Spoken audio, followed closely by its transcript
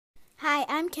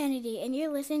Hi, I'm Kennedy, and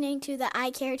you're listening to the I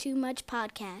Care Too Much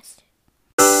podcast.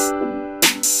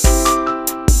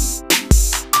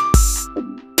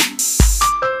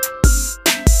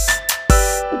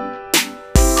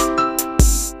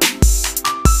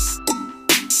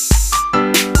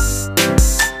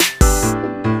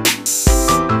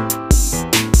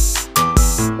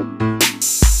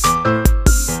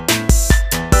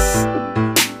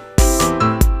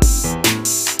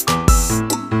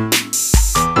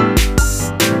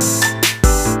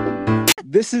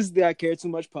 This is the I Care Too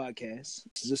Much podcast.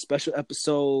 This is a special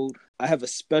episode. I have a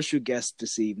special guest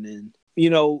this evening. You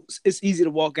know, it's easy to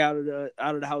walk out of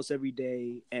the house every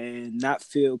day and not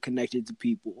feel connected to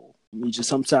people. You just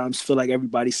sometimes feel like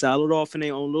everybody's siloed off in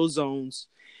their own little zones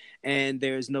and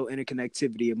there's no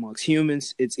interconnectivity amongst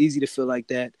humans. It's easy to feel like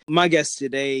that. My guest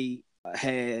today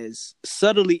has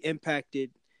subtly impacted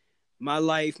my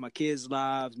life, my kids'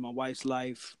 lives, my wife's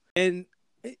life, and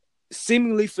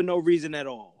seemingly for no reason at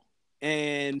all.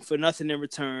 And for nothing in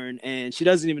return, and she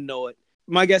doesn't even know it.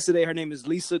 My guest today, her name is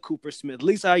Lisa Cooper Smith.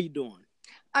 Lisa, how you doing?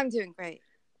 I'm doing great.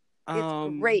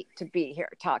 It's great to be here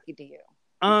talking to you.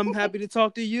 I'm happy to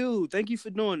talk to you. Thank you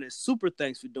for doing this. Super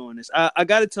thanks for doing this. I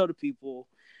got to tell the people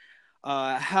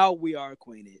how we are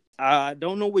acquainted. I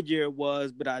don't know what year it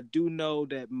was, but I do know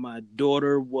that my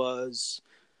daughter was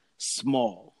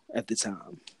small at the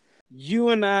time. You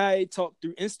and I talked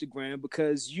through Instagram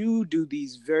because you do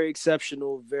these very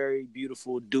exceptional, very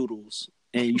beautiful doodles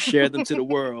and you share them to the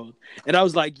world. And I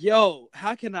was like, yo,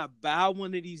 how can I buy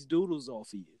one of these doodles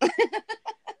off of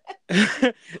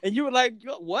you? And you were like,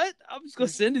 what? I'm just going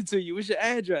to send it to you. What's your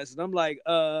address? And I'm like,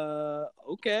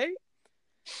 okay.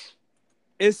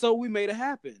 And so we made it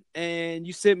happen. And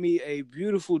you sent me a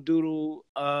beautiful doodle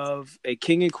of a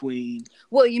king and queen.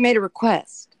 Well, you made a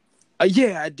request.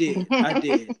 Yeah, I did.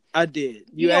 I did.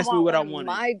 You asked me what I wanted.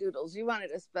 My doodles. You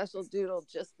wanted a special doodle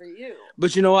just for you.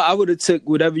 But you know what? I would have took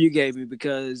whatever you gave me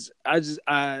because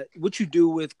what you do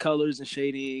with colors and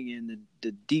shading and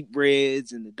the deep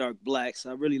reds and the dark blacks,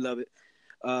 I really love it.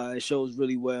 It shows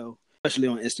really well, especially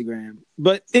on Instagram.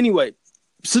 But anyway,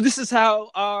 so this is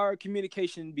how our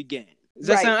communication began. Does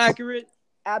that sound accurate?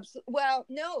 Absolutely. Well,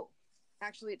 no,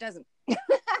 actually, it doesn't.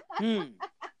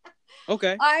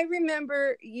 Okay. I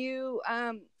remember you,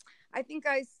 I think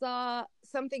I saw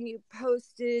something you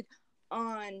posted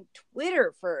on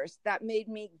Twitter first that made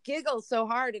me giggle so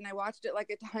hard, and I watched it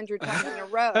like 100 times in a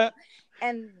row.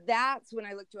 And that's when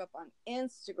I looked you up on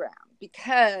Instagram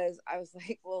because I was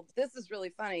like, well, this is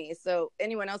really funny. So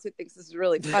anyone else who thinks this is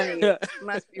really funny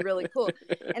must be really cool.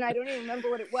 And I don't even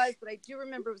remember what it was, but I do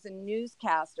remember it was a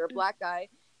newscaster, a black guy,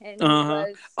 and he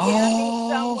was standing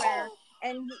somewhere.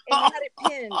 And you had it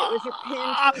pinned. It was your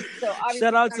pinned tweet. So obviously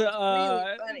shout out to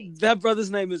really funny. That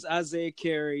brother's name is Isaiah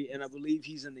Carey, and I believe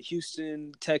he's in the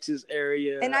Houston, Texas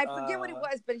area. And I forget what it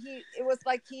was, but it was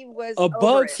like he was a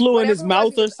bug flew in his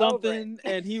mouth or something,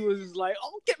 and he was like,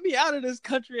 "Oh, get me out of this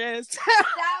country ass town."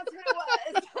 That's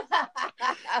what it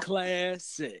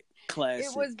was. Classic.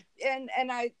 It was,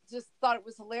 and I just thought it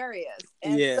was hilarious.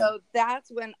 And so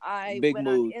that's when I went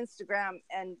on Instagram,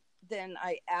 and then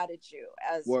I added you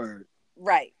as Word.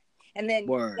 Right. And then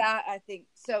that, I think,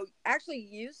 so actually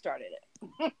you started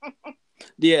it.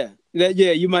 Yeah,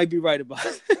 you might be right about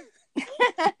it.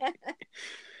 I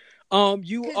don't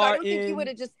think you would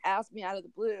have just asked me out of the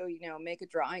blue, make a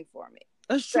drawing for me.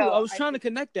 That's true. I was trying to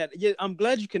connect that. Yeah, I'm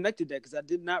glad you connected that because I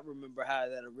did not remember how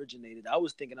that originated. I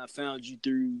was thinking I found you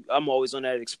I'm always on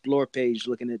that explore page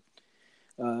looking at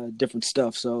different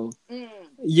stuff. So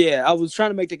yeah, I was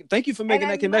trying to thank you for making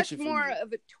that connection. I'm much more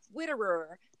of a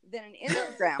Twitterer than an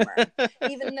Instagrammer,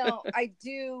 even though I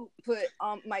do put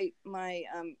my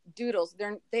doodles.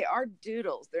 They are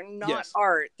doodles. They're not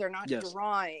art. They're not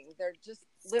drawing. They're just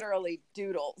literally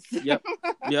doodles. Yep.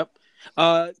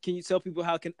 Can you tell people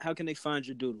how can they find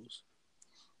your doodles?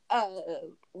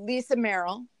 Lisa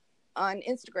Merrill on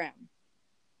Instagram.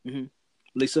 Mm-hmm.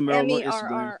 Lisa Merrill on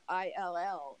Instagram.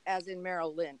 Merrill, as in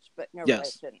Merrill Lynch, but no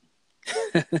relation.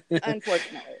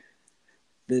 Unfortunately.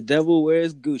 The devil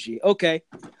wears Gucci. Okay.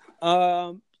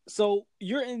 So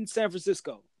you're in San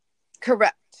Francisco.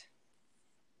 Correct.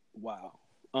 Wow.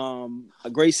 A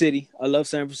great city. I love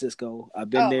San Francisco. I've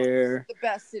been there. It's the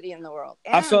best city in the world.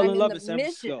 And I fell in love with San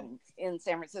Francisco. In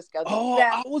San Francisco.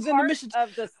 I was in the mission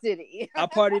of the city. I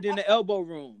partied in the Elbow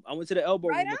Room. I went to the Elbow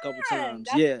Room a couple times.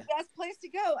 That's the best place to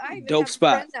go. I even Dope have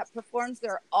spot. a friend that performs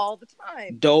there all the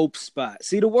time. Dope spot.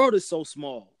 See, the world is so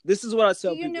small. This is what I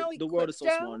tell people. The world is so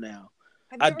small now.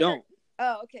 I don't.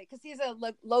 Oh, okay. Because he's a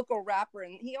local rapper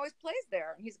and he always plays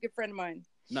there. He's a good friend of mine.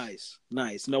 Nice.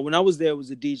 No, when I was there, it was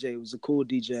a DJ. It was a cool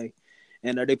DJ.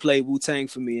 and they played Wu-Tang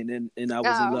for me, and I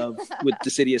was in love with the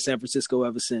city of San Francisco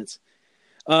ever since.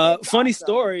 Funny awesome.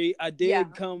 story. I Yeah.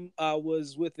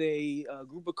 was with a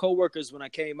group of coworkers when I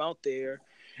came out there,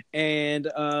 and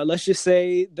let's just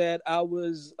say that I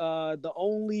was the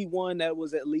only one that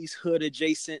was at least hood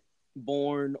adjacent,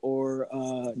 born or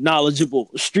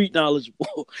street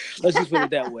knowledgeable. Let's just put it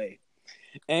that way.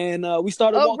 And we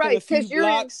started walking a few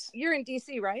blocks. You're in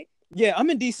DC, right? Yeah, I'm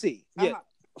in DC. Yeah, Uh-huh.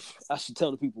 I should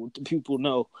tell the people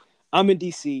know I'm in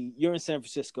DC. You're in San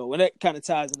Francisco, and that kind of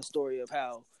ties in the story of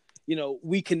how,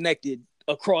 we connected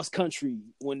across country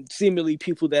when seemingly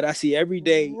people that I see every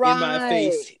day in my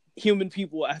face, human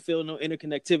people I feel no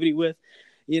interconnectivity with,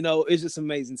 it's just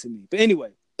amazing to me. But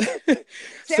anyway, San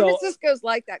Francisco's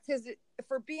like that because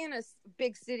for being a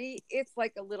big city, it's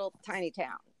like a little tiny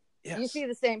town. Yes. You see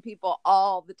the same people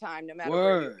all the time, no matter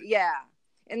where. Yeah.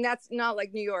 And that's not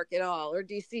like New York at all, or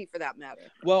DC for that matter.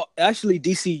 Well, actually,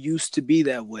 DC used to be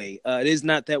that way. It is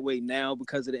not that way now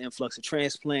because of the influx of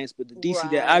transplants. But the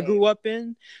DC that I grew up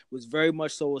in was very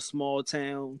much so a small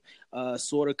town,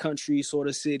 sort of country, sort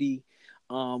of city.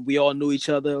 We all knew each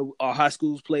other. Our high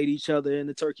schools played each other in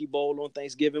the Turkey Bowl on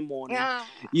Thanksgiving morning.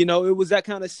 It was that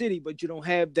kind of city, but you don't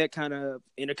have that kind of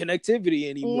interconnectivity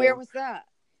anymore. Where was that?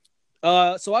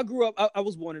 So I grew up. I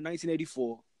was born in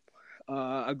 1984.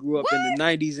 I grew up in the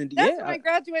 90s, and that's when I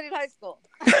graduated high school.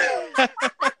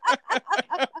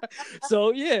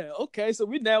 So okay. So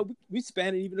we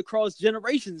span it even across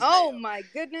generations. Oh my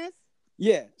goodness.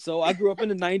 Yeah. So I grew up in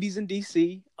the 90s in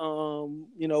DC.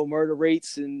 Murder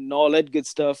rates and all that good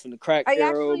stuff, and the crack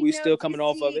era. We still coming DC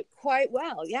off of it quite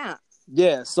well. Yeah.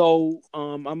 Yeah, so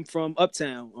I'm from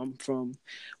Uptown.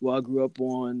 I grew up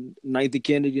on 9th and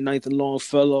Kennedy, 9th and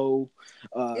Longfellow.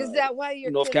 Is that why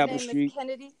your North Capitol Street? Is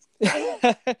Kennedy?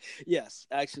 Yes,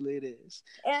 actually it is.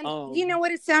 And you know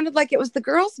what? It sounded like it was the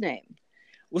girl's name.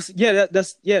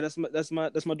 That's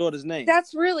my daughter's name.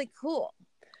 That's really cool.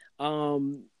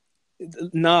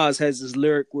 Nas has this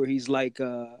lyric where he's like,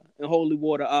 in holy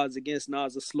water, odds against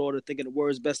Nas of slaughter, thinking the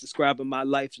words best describing my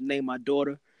life to name my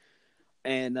daughter.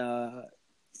 And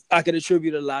I could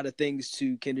attribute a lot of things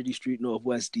to Kennedy Street,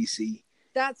 Northwest DC.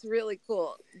 That's really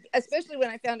cool. Especially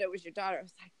when I found out it was your daughter. I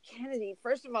was like, Kennedy,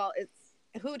 first of all,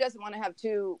 who doesn't want to have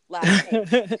two last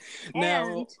names?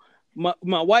 Now,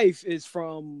 my wife she's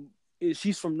from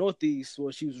Northeast.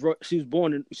 Well, she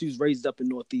was raised up in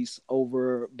Northeast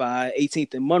over by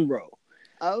 18th and Monroe.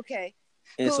 Okay.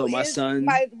 And so my son.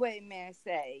 By the way, may I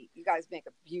say, you guys make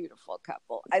a beautiful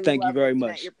couple. Thank you very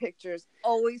much. Your pictures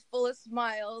always full of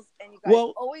smiles, and you guys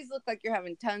always look like you're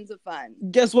having tons of fun.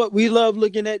 Guess what? We love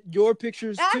looking at your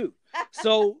pictures too.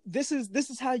 So this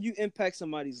is how you impact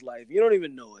somebody's life. You don't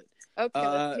even know it. Okay,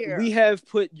 let's hear. We have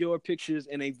put your pictures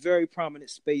in a very prominent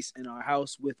space in our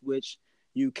house, with which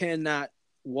you cannot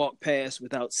walk past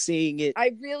without seeing it.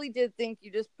 I really did think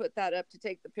you just put that up to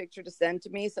take the picture to send to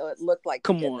me, so it looked like.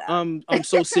 Come on, I'm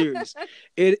so serious.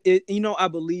 It I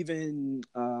believe in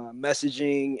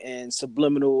messaging and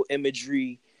subliminal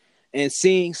imagery, and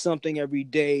seeing something every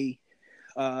day,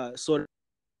 sort of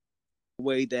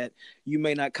way that you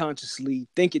may not consciously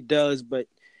think it does, but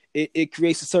it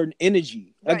creates a certain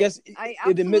energy. Right. I guess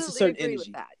it emits a certain agree energy.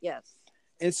 With that. Yes.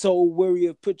 And so where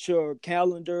you put your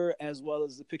calendar as well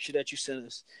as the picture that you sent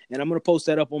us, and I'm going to post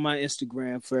that up on my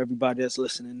Instagram for everybody that's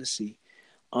listening to see,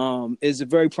 is a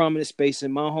very prominent space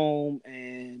in my home,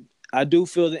 and I do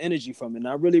feel the energy from it. And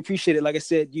I really appreciate it. Like I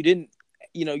said, you didn't,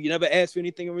 you never asked for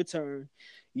anything in return.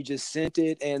 You just sent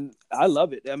it, and I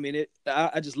love it. I mean,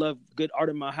 I just love good art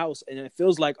in my house, and it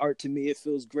feels like art to me. It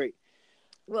feels great.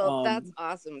 Well, that's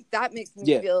awesome. That makes me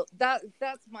feel that's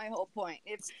my whole point.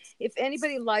 If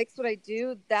anybody likes what I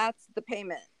do, that's the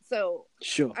payment. So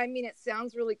sure. I mean, it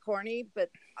sounds really corny, but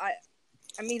I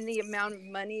mean, the amount of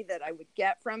money that I would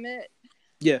get from it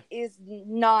is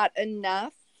not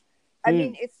enough. I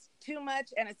mean, it's too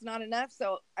much and it's not enough.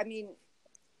 So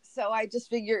I just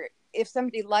figure if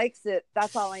somebody likes it,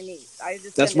 that's all I need.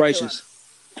 That's righteous.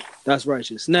 That's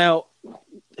righteous. Now,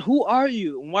 who are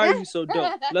you and why are you so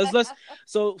dope?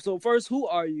 So first, who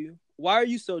are you? Why are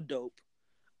you so dope?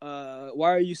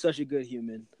 Why are you such a good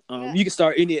human? You can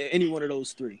start any one of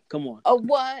those three. Come on.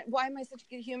 Why am I such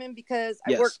a good human? Because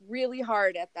I work really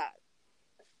hard at that.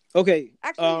 Okay.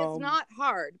 Actually, it's not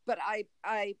hard, but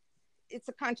it's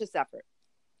a conscious effort.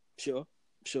 Sure.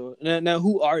 Now,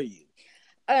 who are you?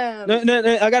 No,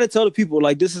 I gotta tell the people,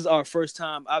 like, this is our first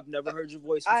time. I've never heard your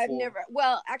voice before.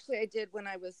 Well, actually I did when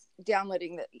I was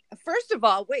downloading first of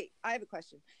all, wait, I have a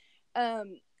question.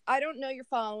 I don't know your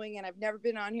following, and I've never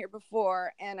been on here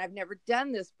before, and I've never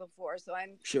done this before, so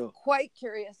I'm quite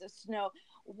curious as to know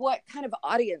what kind of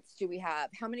audience do we have?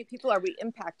 How many people are we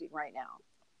impacting right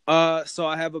now? So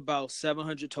I have about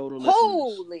 700 total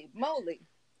Holy moly.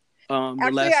 listeners. The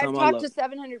Actually, last I've time I talked looked. to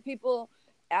 700 people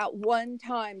at one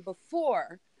time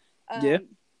before. Yeah.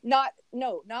 Not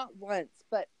once,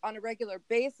 but on a regular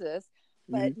basis,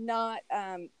 but not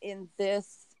in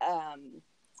this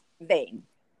vein.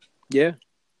 Yeah.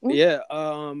 Mhm. Yeah.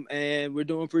 And we're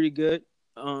doing pretty good.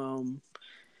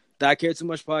 The I Care Too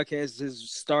Much podcast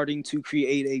is starting to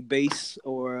create a base,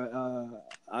 or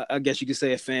I guess you could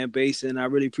say a fan base, and I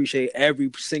really appreciate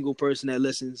every single person that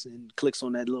listens and clicks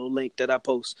on that little link that I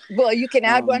post. Well, you can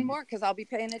add one more because I'll be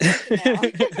paying attention now.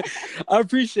 I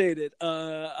appreciate it.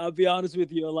 I'll be honest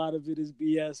with you, a lot of it is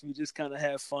BS. We just kind of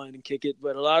have fun and kick it,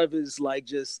 but a lot of it is like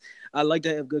just I like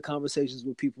to have good conversations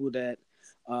with people that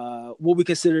what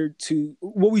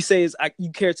we say is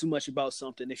you care too much about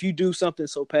something. If you do something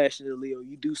so passionately, or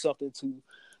you do something to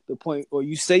the point, or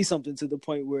you say something to the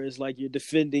point where it's like you're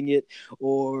defending it,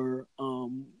 or or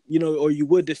you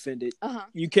would defend it,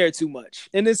 you care too much.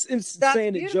 And it's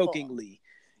saying beautiful. It jokingly,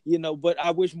 but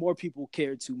I wish more people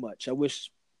cared too much. I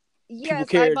wish people I've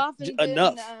cared often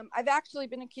enough. I've actually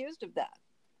been accused of that.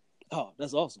 Oh,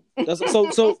 that's awesome.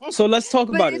 So let's talk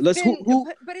about it. But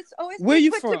it's always where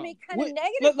you put from? to me kind of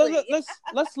negatively.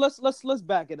 Let's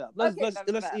back it up. Let's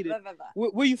eat it.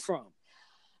 Where you from?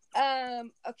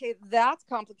 Okay, that's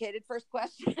complicated. First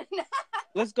question.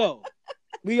 Let's go.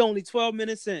 We only 12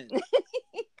 minutes in.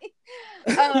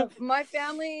 My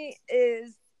family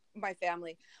is my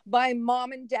family. My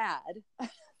mom and dad.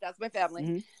 That's my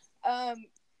family.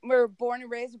 Mm-hmm. We're born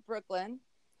and raised in Brooklyn.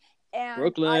 And I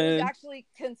was actually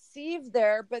conceived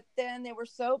there, but then they were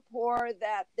so poor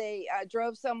that they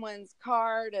drove someone's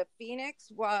car to Phoenix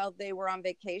while they were on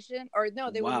vacation. Or no,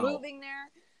 they were moving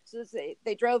there. So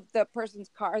they drove the person's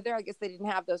car there. I guess they didn't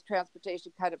have those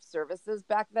transportation kind of services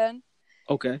back then.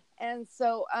 Okay. And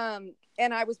so,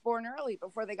 and I was born early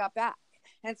before they got back.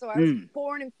 And so I was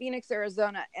born in Phoenix,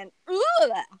 Arizona. And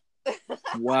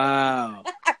wow.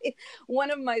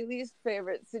 One of my least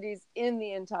favorite cities in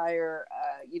the entire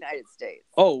United States.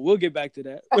 Oh, we'll get back to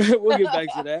that. We'll get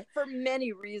back to that. For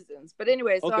many reasons. But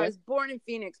anyway, so I was born in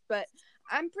Phoenix, but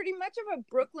I'm pretty much of a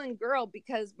Brooklyn girl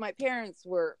because my parents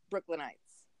were Brooklynites.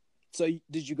 So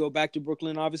did you go back to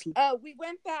Brooklyn, obviously? We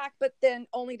went back, but then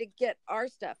only to get our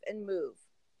stuff and move.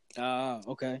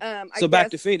 Okay. So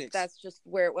back to Phoenix. That's just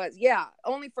where it was. Yeah,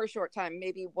 only for a short time,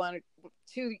 maybe 1 or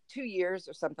 2 years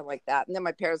or something like that. And then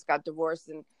my parents got divorced,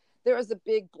 and there was a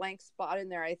big blank spot in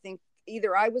there. I think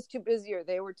either I was too busy or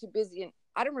they were too busy, and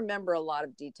I don't remember a lot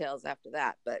of details after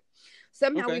that. But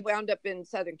somehow we wound up in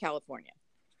Southern California.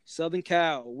 Southern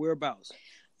Cal, whereabouts?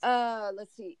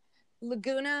 Let's see,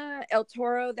 Laguna, El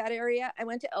Toro, that area. I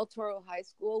went to El Toro High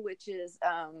School, which is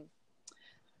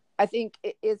I think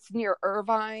it's near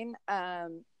Irvine.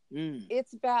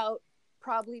 It's about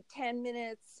probably 10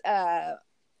 minutes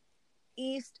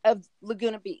east of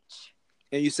Laguna Beach.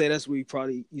 And you say that's where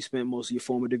you spent most of your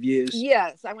formative years?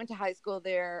 Yes, I went to high school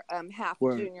there, half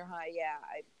junior high. Yeah,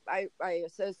 I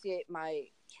associate my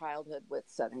childhood with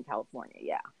Southern California.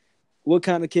 Yeah. What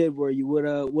kind of kid were you?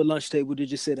 What lunch table did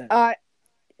you sit at? I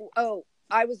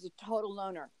was a total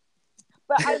loner.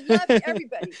 But I loved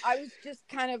everybody. I was just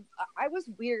I was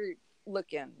weird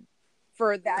looking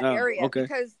for that area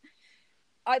because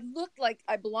I looked like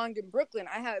I belonged in Brooklyn.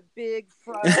 I had big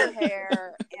fro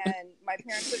hair, and my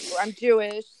parents I'm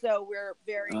Jewish, so we're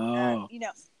very,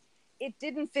 it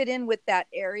didn't fit in with that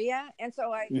area. And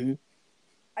so I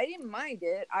didn't mind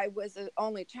it. I was an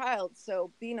only child,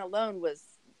 so being alone was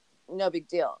no big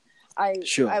deal. I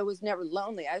was never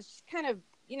lonely. I was just kind of,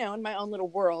 in my own little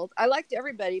world. I liked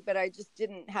everybody, but I just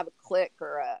didn't have a clique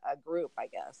or a group, I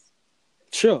guess.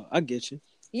 Sure, I get you.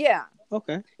 Yeah.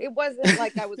 Okay. It wasn't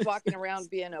like I was walking around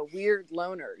being a weird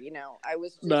loner, I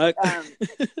was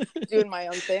just doing my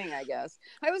own thing, I guess.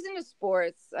 I was into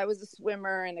sports. I was a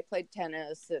swimmer, and I played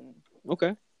tennis, and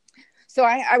so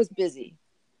I was busy.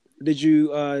 Did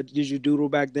you doodle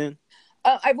back then?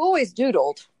 I've always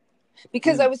doodled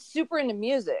because I was super into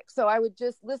music, so I would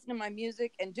just listen to my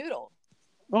music and doodle.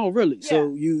 Oh, really? Yeah.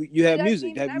 So you have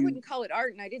music? I wouldn't call it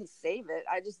art, and I didn't save it.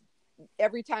 I just,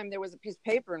 every time there was a piece of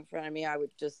paper in front of me, I would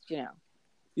just,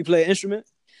 You play an instrument?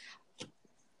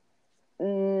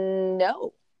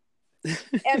 No.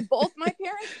 And both my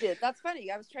parents did. That's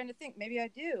funny. I was trying to think. Maybe I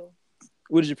do.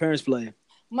 What did your parents play?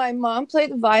 My mom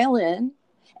played the violin,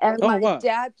 and my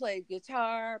dad played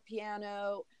guitar,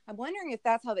 piano. I'm wondering if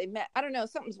that's how they met. I don't know.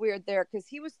 Something's weird there because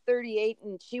he was 38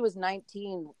 and she was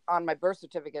 19 on my birth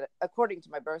certificate, according to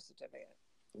my birth certificate.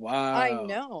 Wow. I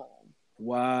know.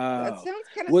 Wow. That sounds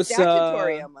kind of What's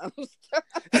statutory almost.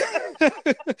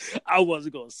 I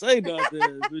wasn't gonna say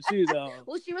nothing, but you know.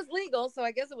 Well, she was legal, so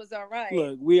I guess it was all right.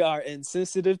 Look, we are in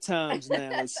sensitive times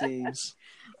now, it seems.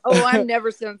 Oh, I'm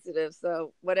never sensitive,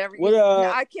 so whatever. What,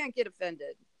 I can't get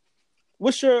offended.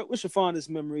 What's your fondest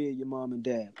memory of your mom and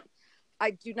dad? I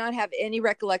do not have any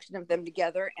recollection of them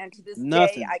together, and to this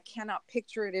Nothing. day, I cannot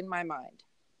picture it in my mind.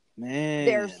 Man,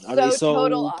 They're are they so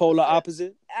total polar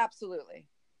opposite? Absolutely.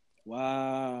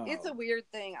 Wow. It's a weird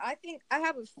thing. I think I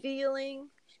have a feeling,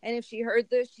 and if she heard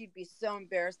this, she'd be so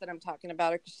embarrassed that I'm talking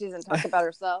about her because she doesn't talk about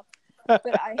herself.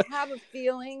 But I have a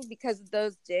feeling because of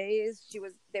those days,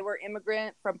 they were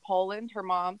immigrant from Poland. Her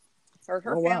mom, or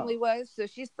her family was, so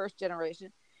she's first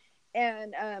generation,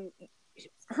 and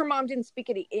her mom didn't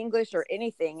speak any English or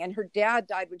anything, and her dad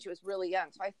died when she was really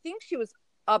young. So I think she was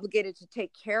obligated to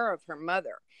take care of her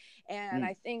mother. And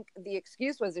I think the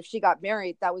excuse was if she got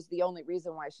married, that was the only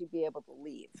reason why she'd be able to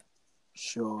leave.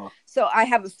 Sure. So I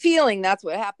have a feeling that's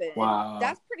what happened. Wow. And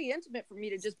that's pretty intimate for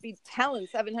me to just be telling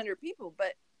 700 people,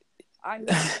 but I'm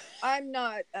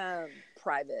not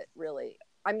private, really.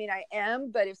 I mean, I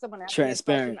am, but if someone asks me a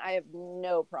question, I have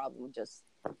no problem just,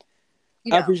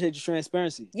 I appreciate your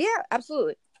transparency. Yeah,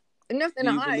 absolutely. And nothing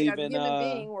to hide. I'm a in, human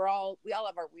being. We all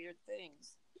have our weird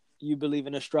things. You believe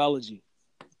in astrology?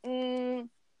 No,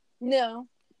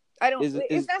 I don't.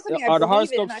 It's not something I are the believe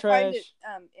horoscopes in. I trash? find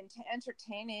it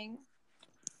entertaining.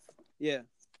 Yeah,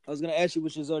 I was gonna ask you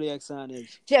what your zodiac sign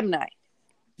is. Gemini.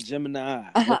 Gemini.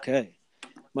 Okay,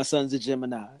 my son's a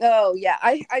Gemini. Oh yeah,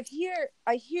 I hear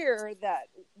that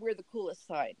we're the coolest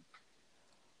sign.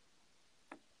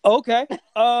 Okay.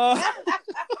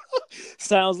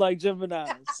 Sounds like Gemini.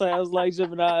 And yeah,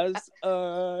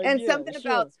 something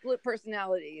about split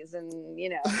personalities and,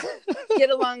 get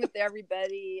along with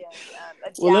everybody.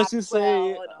 And well, let's just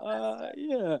say,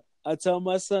 yeah. I tell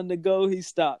my son to go, he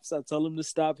stops. I tell him to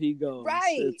stop, he goes.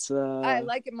 Right. I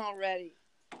like him already.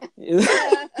 He's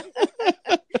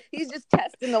just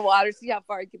testing the water, see how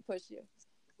far he can push you.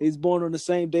 He's born on the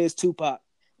same day as Tupac.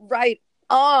 Right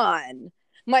on.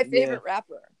 My favorite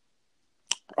rapper.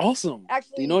 Awesome.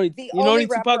 Actually, do you know any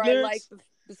rapper Tupac I lyrics? like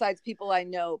besides people I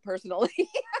know personally.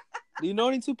 Do you know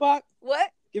any Tupac?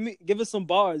 What? Give us some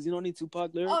bars. You know any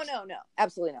Tupac lyrics? Oh no,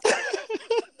 absolutely not.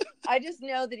 I just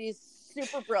know that he's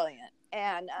super brilliant,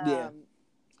 and I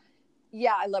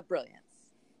love brilliance.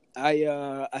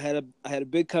 I had a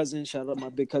big cousin. Shout out my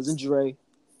big cousin Dre.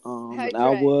 Hi, Dre.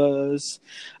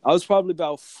 I was probably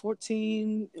about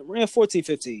 14,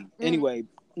 15. Anyway,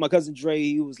 my cousin Dre,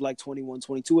 he was like 21,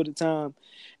 22 at the time,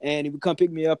 and he would come pick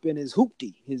me up in his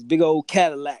hoopty, his big old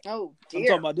Cadillac. Oh dear! I'm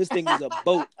talking about this thing was a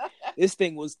boat.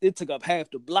 It took up half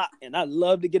the block, and I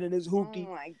loved to get in his hoopty.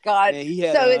 Oh my god! And he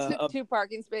had, so it took 2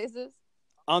 parking spaces.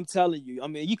 I'm telling you, I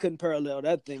mean, you couldn't parallel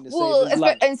that thing to save his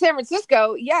life. In San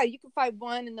Francisco, yeah, you can find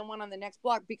one, and then one on the next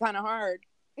block. Be kind of hard.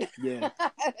 Yeah.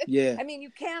 I mean, you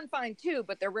can find 2,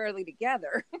 but they're rarely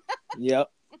together.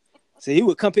 Yep. So he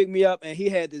would come pick me up, and he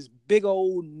had this big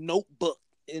old notebook,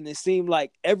 and it seemed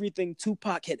like everything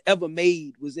Tupac had ever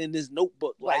made was in this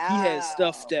notebook. Wow. Like he had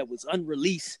stuff that was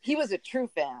unreleased. He was a true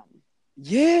fan.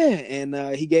 Yeah, and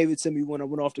he gave it to me when I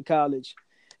went off to college.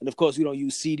 And of course, we don't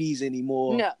use CDs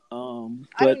anymore. No,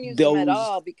 but I don't use them at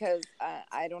all because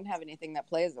I don't have anything that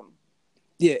plays them.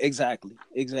 Yeah, exactly.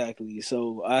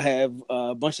 So I have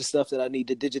a bunch of stuff that I need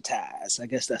to digitize. I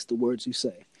guess that's the words you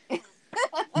say.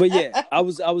 But yeah, I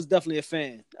was definitely a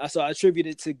fan. So I attribute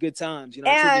it to good times. I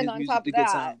attribute his music to good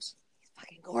times.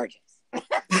 He's fucking gorgeous.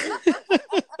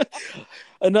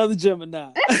 Another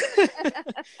Gemini.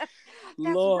 That's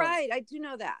right. I do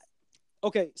know that.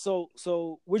 Okay, so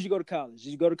where'd you go to college? Did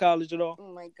you go to college at all?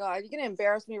 Oh my god, you're gonna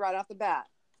embarrass me right off the bat.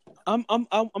 I'm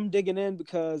digging in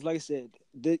because, like I said,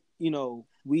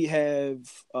 we have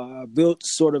built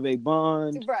sort of a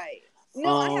bond. Right.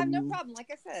 No, I have no problem. Like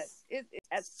I said, it's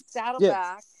at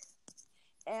Saddleback,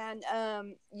 and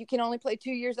you can only play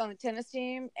 2 years on the tennis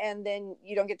team, and then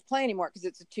you don't get to play anymore because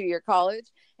it's a 2-year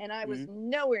college. And I was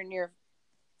nowhere near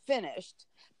finished,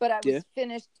 but I was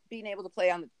finished being able to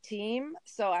play on the team,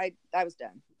 so I was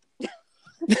done.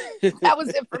 That was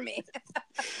it for me.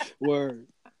 Word.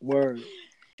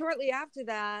 Shortly after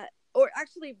that, or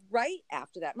actually right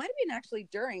after that, might have been actually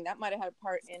during, that might have had a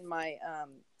part in my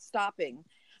stopping.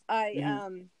 I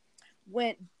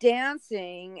went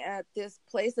dancing at this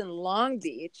place in Long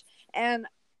Beach, and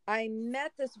I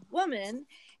met this woman,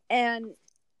 and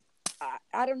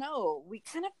I don't know,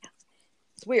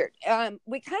 it's weird.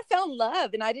 We kind of fell in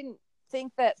love, and I didn't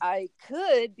think that I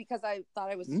could because I thought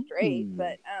I was straight,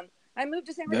 but I moved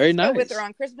to San Francisco with her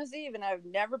on Christmas Eve, and I've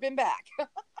never been back.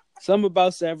 Something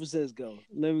about San Francisco.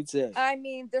 Let me tell you. I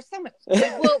mean, there's so much.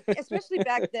 Well, especially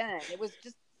back then, it was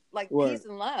just like Word. peace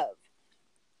and love.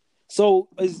 So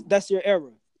that's your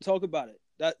era. Talk about it.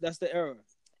 That's the era.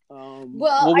 Well,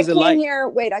 what was I it came like? here.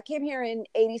 Wait, I came here in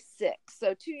 '86,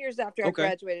 so 2 years after I Okay.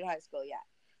 graduated high school. Yeah.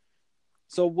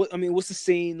 So what? I mean, what's the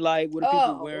scene like? What are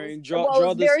people wearing? It Draw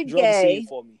was very the gay, scene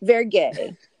for me. very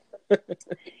gay.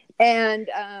 and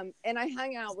I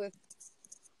hung out with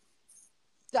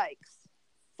dykes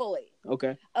fully.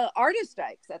 Okay. Artist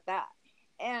dykes at that.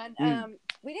 And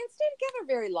we didn't stay together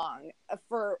very long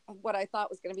for what I thought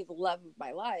was going to be the love of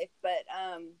my life, but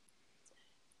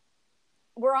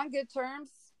we're on good terms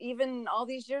even all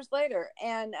these years later.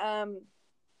 And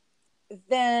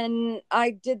then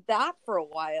I did that for a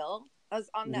while. I was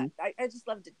on that. I just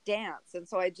loved to dance, and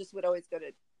so I just would always go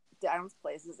to dance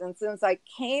places. And since I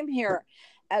came here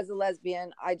as a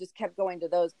lesbian, I just kept going to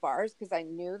those bars because I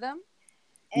knew them.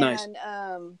 Nice.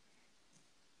 And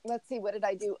let's see, what did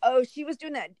I do? Oh, she was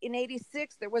doing that in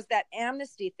 '86. There was that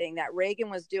amnesty thing that Reagan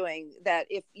was doing, that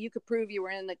if you could prove you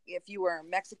were if you were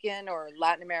Mexican or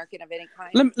Latin American of any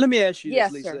kind. Let me ask you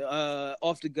Yes, this, Lisa. sir.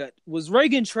 Off the gut, was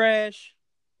Reagan trash?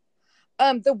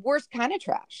 The worst kind of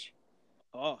trash.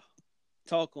 Oh,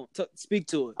 speak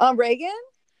to it. Reagan?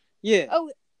 Yeah.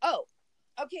 Oh,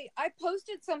 okay. I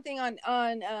posted something on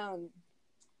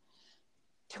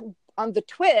the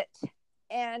twit,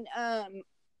 and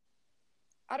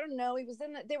I don't know. He was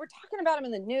they were talking about him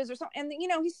in the news or something,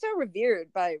 and he's so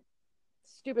revered by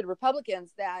stupid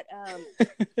Republicans that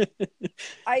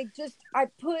I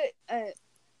put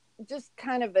just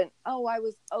kind of I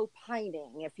was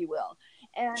opining, if you will,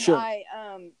 and sure. I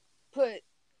put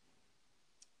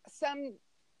some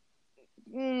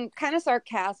kind of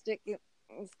sarcastic,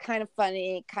 it's kind of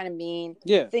funny, kind of mean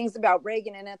things about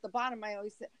Reagan, and at the bottom I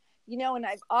always said, and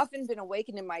I've often been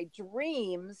awakened in my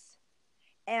dreams,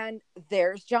 and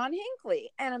there's John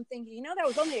Hinckley, and I'm thinking, that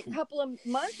was only a couple of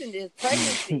months into his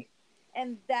pregnancy,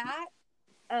 and that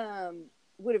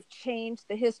would have changed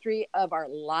the history of our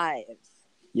lives.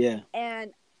 Yeah.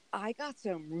 And I got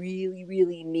some really,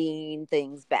 really mean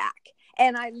things back.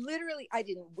 And I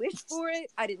didn't wish for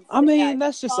it. I didn't. I mean,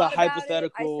 that's just a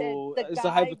hypothetical. It's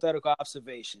a hypothetical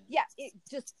observation. Yeah, it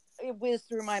whizzed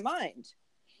through my mind.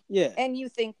 Yeah. And you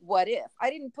think, what if? I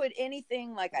didn't put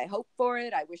anything like I hoped for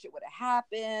it. I wish it would have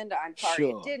happened. I'm sorry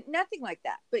it didn't. Nothing like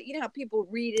that. But you know how people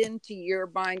read into your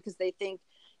mind because they think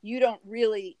you don't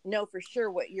really know for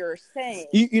sure what you're saying.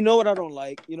 You know what I don't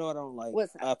like?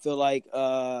 What's that? I feel like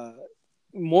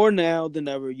more now than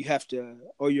ever, you have to,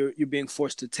 or you're being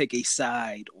forced to take a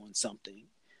side on something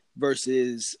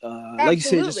versus, like you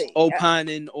said, just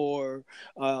opining or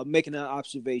making an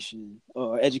observation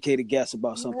or educated guess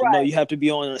about something. Right. No, you have to be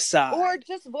on a side. Or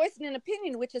just voicing an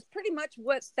opinion, which is pretty much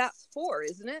what that's for,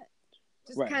 isn't it?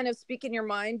 Just kind of speaking your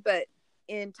mind, but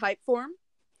in type form.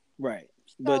 Right.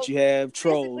 So but you have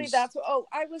trolls. Basically, that's what,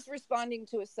 I was responding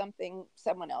to something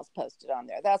someone else posted on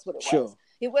there. That's what it was.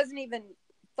 It wasn't even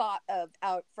thought of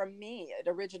out from me. It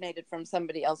originated from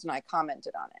somebody else, and I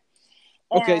commented on it.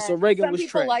 Okay, so Reagan was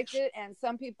trash. Some people liked it, and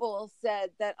some people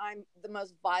said that I'm the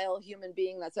most vile human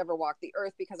being that's ever walked the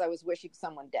earth because I was wishing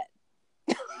someone dead.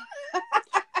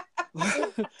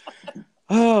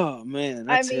 Oh man,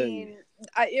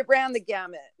 it ran the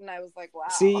gamut, and I was like, wow.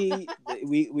 See,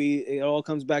 it all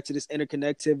comes back to this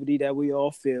interconnectivity that we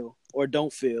all feel or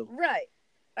don't feel. Right.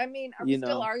 I mean, are we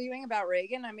still arguing about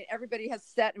Reagan? I mean, everybody has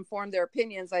set and formed their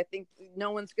opinions. I think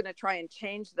no one's going to try and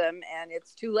change them, and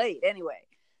it's too late anyway.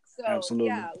 So, absolutely.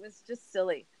 Yeah, it was just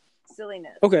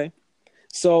silliness. Okay.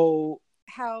 So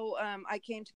how I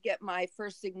came to get my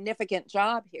first significant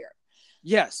job here.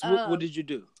 Yes. What did you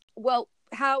do? Well,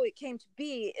 how it came to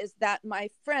be is that my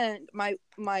friend,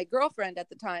 my girlfriend at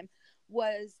the time,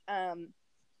 was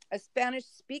a Spanish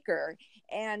speaker,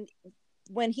 and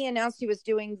when he announced he was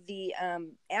doing the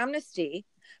amnesty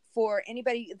for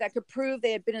anybody that could prove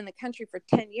they had been in the country for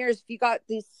 10 years, if you got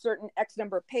these certain X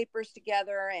number of papers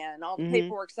together and all the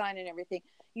paperwork signed and everything,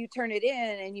 you turn it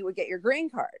in and you would get your green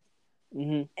card.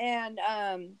 Mm-hmm. And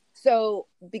so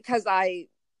because I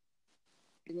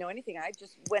didn't know anything, I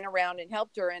just went around and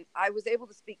helped her, and I was able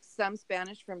to speak some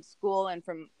Spanish from school and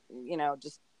from,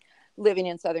 just living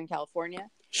in Southern California.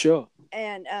 Sure.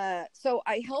 And so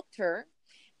I helped her.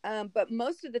 But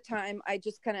most of the time I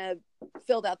just kind of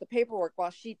filled out the paperwork while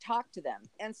she talked to them.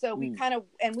 And so we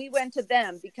we went to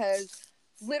them because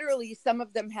literally some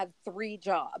of them had 3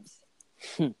 jobs.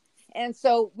 And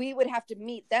so we would have to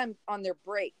meet them on their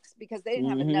breaks because they didn't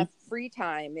have enough free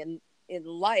time in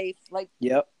life. Like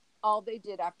all they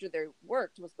did after they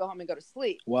worked was go home and go to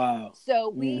sleep. Wow. So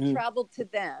we traveled to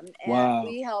them, and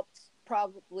we helped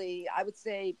probably, I would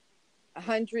say,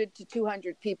 100 to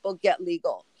 200 people get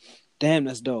legal. Damn,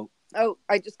 that's dope. Oh,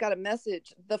 I just got a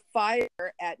message. The fire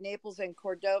at Naples and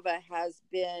Cordova has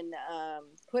been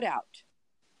put out.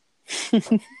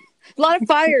 A lot of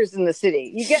fires in the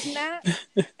city. You getting that?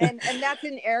 And that's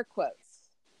in air quotes.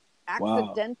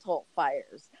 Accidental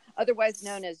fires, otherwise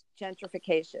known as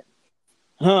gentrification.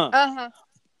 Huh.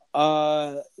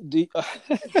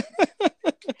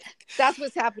 That's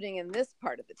what's happening in this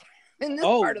part of the time. In this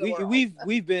part of the world.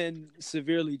 we've been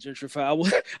severely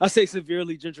gentrified. I say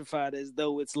severely gentrified as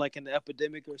though it's like an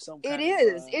epidemic or something. It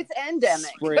is. It's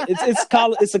endemic.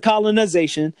 It's a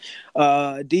colonization.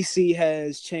 DC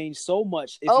has changed so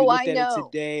much. If you looked at it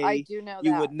today, I do know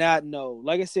you would not know.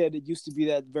 Like I said, it used to be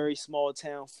that very small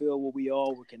town feel where we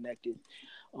all were connected.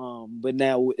 But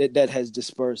now that has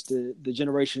dispersed. The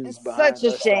generations it's behind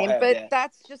such a us shame, but that.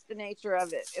 that's just the nature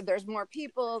of it. There's more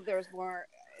people. There's more.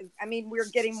 I mean, we're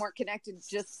getting more connected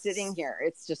just sitting here.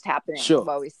 It's just happening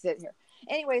while we sit here.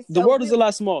 Anyway, the world is a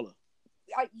lot smaller.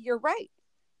 You're right.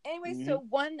 Anyway, so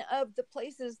one of the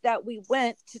places that we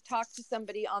went to talk to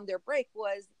somebody on their break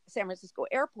was San Francisco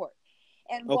Airport.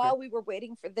 And while we were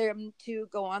waiting for them to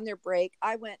go on their break,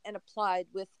 I went and applied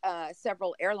with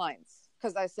several airlines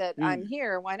because I said, I'm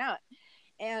here. Why not?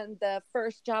 And the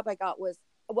first job I got was,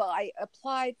 I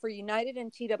applied for United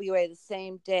and TWA the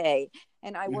same day.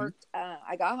 And I worked,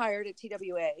 I got hired at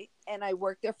TWA and I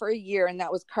worked there for a year. And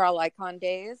that was Carl Icahn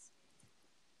days.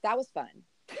 That was fun.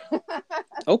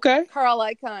 Okay. Carl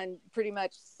Icahn pretty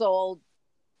much sold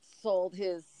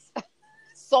his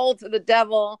soul to the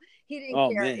devil. He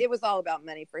didn't care. Man. It was all about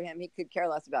money for him. He could care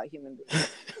less about human beings.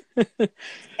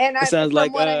 And it sounds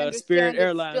like Spirit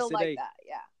Airlines still today. Like that.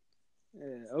 Yeah.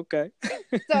 Yeah. Okay.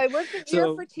 So I worked a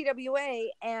year for TWA,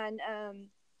 and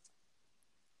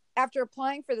after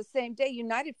applying for the same day,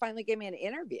 United finally gave me an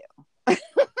interview.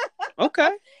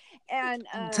 Okay. And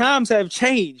times have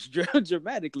changed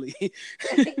dramatically.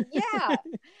 Yeah,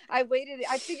 I waited.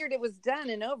 I figured it was done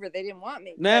and over. They didn't want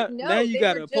me. Now you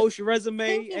got to post your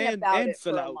resume and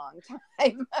fill out. A long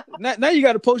time. now you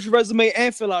got to post your resume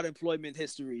and fill out employment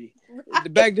history.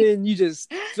 Right. Back then, you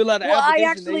just fill out an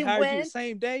application. They hired you the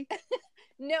same day.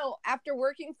 No, after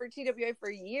working for TWA for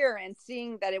a year and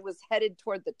seeing that it was headed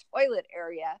toward the toilet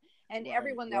area, and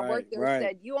everyone that worked there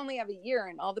said, "You only have a year,"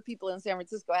 and all the people in San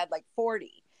Francisco had like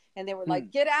 40. And they were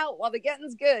like, "Get out while the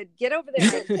getting's good. Get over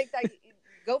there and take that.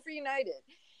 Go for United."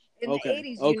 In the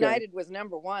 80s, United was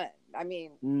number one. I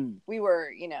mean, we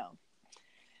were,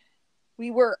 we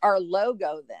were our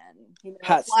logo then.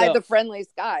 Hot Fly stuff. the Friendly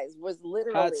Skies was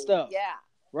literally hot stuff. Yeah.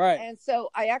 Right. And so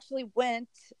I actually went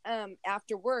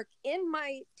after work in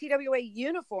my TWA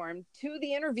uniform to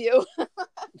the interview.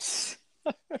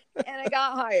 And I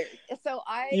got hired. So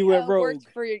I worked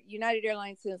for United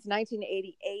Airlines since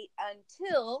 1988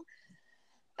 until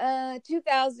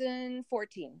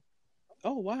 2014.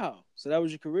 Oh, wow. So that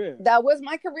was your career. That was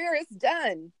my career. It's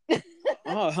done.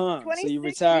 26 so you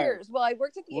retired. Years. Well, I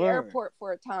worked at the airport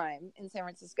for a time in San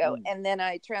Francisco, and then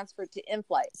I transferred to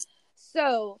in-flight.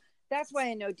 So that's why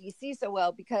I know DC so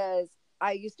well, because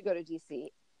I used to go to DC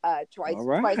twice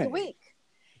a week.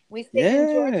 We stayed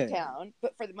in Georgetown,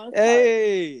 but for the most part,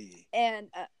 and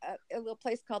a little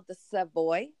place called the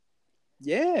Savoy.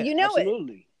 Yeah, you know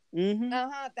absolutely. It.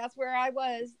 That's where I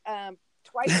was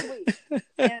twice a week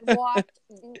and walked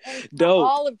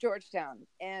all of Georgetown.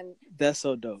 And that's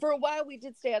so dope. For a while, we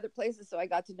did stay other places, so I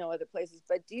got to know other places.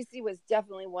 But DC was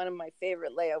definitely one of my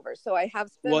favorite layovers. So I have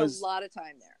spent a lot of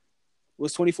time there.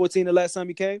 Was 2014 the last time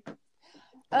you came?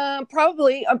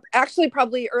 Probably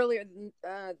earlier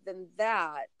than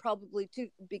that, probably too,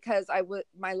 because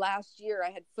my last year I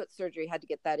had foot surgery, had to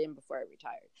get that in before I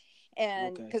retired.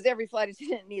 And because every flight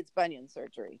attendant needs bunion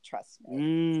surgery, trust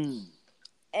me.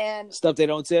 And stuff they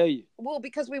don't tell you. Well,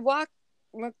 because we walk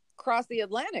across the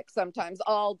Atlantic sometimes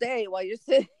all day while you're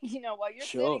sitting,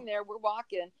 sitting there, we're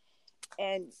walking.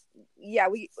 And yeah,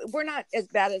 we're not as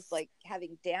bad as like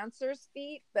having dancers'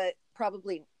 feet, but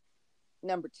probably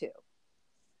number 2.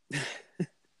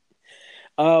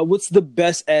 What's the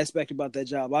best aspect about that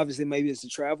job? Obviously, maybe it's the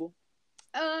travel.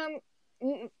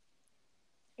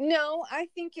 No, I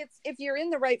think it's, if you're in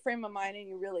the right frame of mind and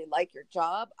you really like your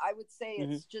job, I would say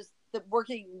it's just the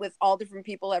working with all different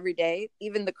people every day,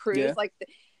 even the crews. Yeah. Like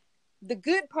the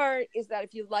good part is that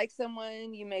if you like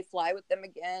someone, you may fly with them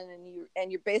again,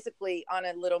 and you're basically on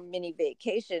a little mini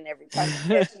vacation every time you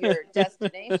get to your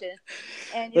destination.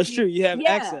 And that's true. You have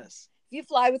access. If you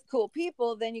fly with cool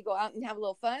people, then you go out and have a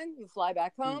little fun. You fly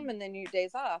back home, and then your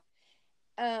day's off.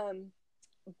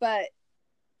 But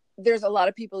there's a lot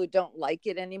of people who don't like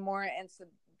it anymore, and so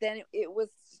then it was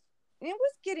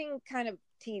getting kind of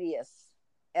tedious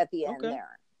at the end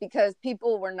there. because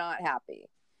people were not happy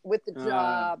with the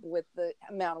job, with the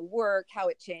amount of work, how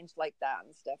it changed like that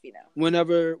and stuff,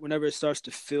 Whenever it starts to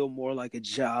feel more like a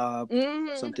job,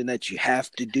 something that you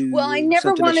have to do. Well, I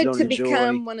never wanted to enjoy.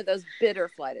 become one of those bitter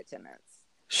flight attendants.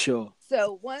 Sure.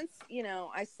 So once,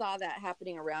 I saw that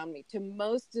happening around me, to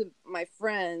most of my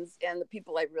friends and the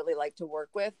people I really like to work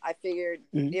with, I figured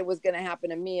it was going to happen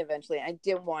to me eventually. I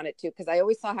didn't want it to, because I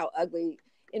always saw how ugly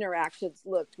interactions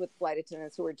looked with flight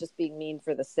attendants who were just being mean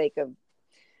for the sake of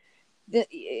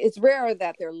it's rare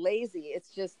that they're lazy.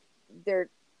 It's just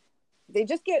they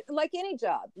just get, like any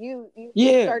job, you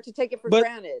start to take it for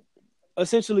granted.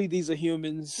 Essentially, these are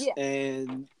humans,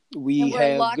 and we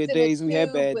have good days and we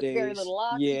have bad days. Very little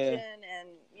oxygen,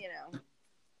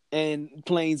 and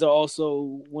planes are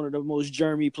also one of the most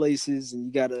germy places, and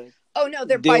you gotta. Oh no,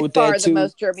 they're by far the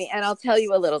most germy. And I'll tell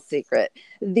you a little secret: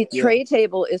 the tray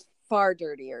table is far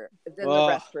dirtier than the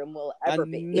restroom will ever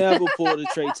be. Never pour the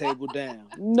tray table down.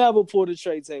 Never pour the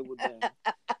tray table down.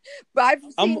 But I've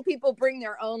seen people bring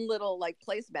their own little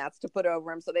placemats to put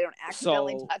over them so they don't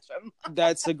accidentally touch them.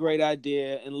 That's a great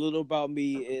idea. And a little about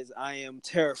me is I am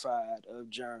terrified of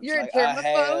germs. You're a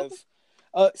germaphobe?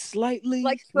 Slightly.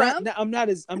 Like Trump? I'm not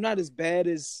as bad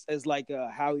as like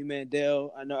Howie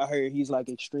Mandel. I heard he's like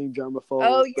extreme germaphobe.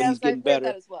 Oh but he's getting better.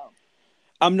 That as well.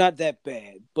 I'm not that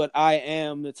bad, but I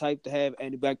am the type to have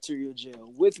antibacterial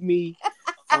gel with me.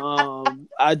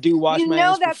 I do wash my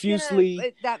hands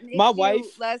profusely. My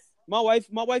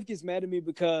wife gets mad at me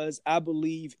because I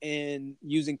believe in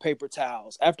using paper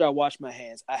towels. After I wash my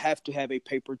hands, I have to have a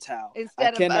paper towel.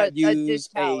 Instead of a dish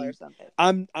towel or something.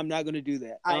 I'm not going to do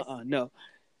that. No.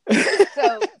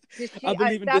 So I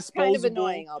believe in that's disposable. Kind of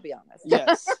annoying, I'll be honest.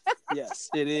 Yes,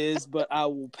 it is. But I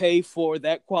will pay for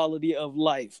that quality of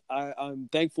life. I'm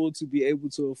thankful to be able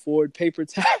to afford paper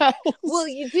towels. Well,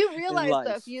 you do realize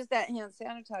though, if you use that hand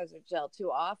sanitizer gel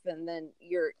too often, then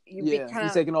you're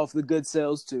taking off the good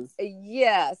cells too.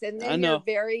 Yes, and then you're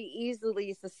very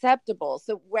easily susceptible.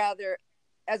 So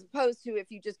as opposed to if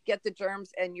you just get the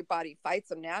germs and your body fights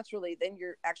them naturally, then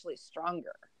you're actually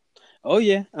stronger. Oh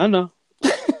yeah, I know.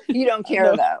 You don't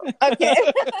care though. Okay.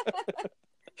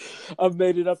 I've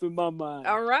made it up in my mind.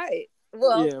 All right.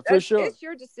 Well, yeah, for sure. It's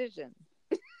your decision.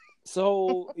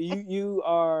 So you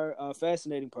are a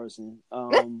fascinating person.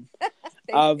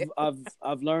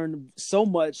 I've learned so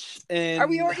much. And are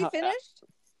we already finished?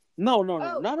 No,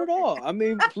 not at all. I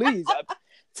mean, please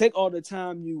take all the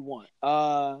time you want.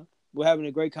 We're having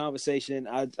a great conversation.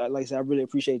 I like I said, I really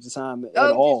appreciate the time. Did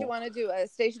you want to do a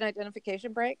station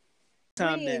identification break?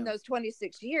 Time in those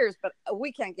 26 years, but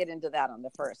we can't get into that on the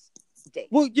first date.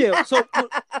 Well, yeah. So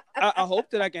I hope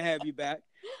that I can have you back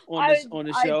on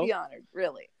the show. I'd be honored,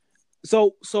 really.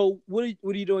 So what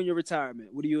do you do in your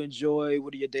retirement? What do you enjoy?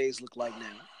 What do your days look like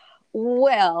now?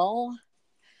 Well,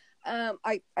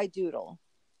 I doodle.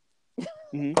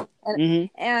 Mm-hmm.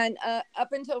 And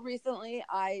up until recently,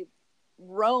 I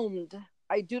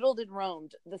doodled and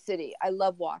roamed the city. I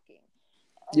love walking.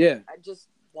 Yeah. I just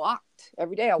walked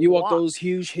every day. You walk those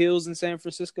huge hills in San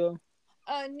Francisco?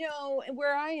 No,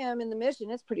 where I am in the Mission,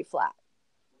 it's pretty flat.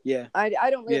 Yeah. I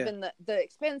don't live in the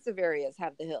expensive areas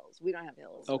have the hills. We don't have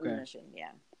hills in the Mission.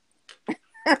 Yeah.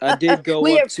 I did go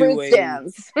we up have to fruit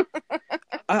stands.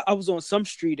 I was on some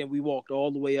street and we walked all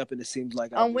the way up, and it seems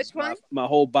like which one? My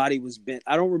whole body was bent.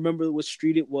 I don't remember what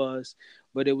street it was,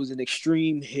 but it was an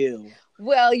extreme hill.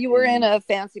 Well, you were in a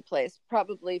fancy place,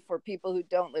 probably for people who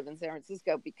don't live in San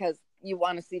Francisco, because you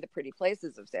want to see the pretty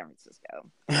places of San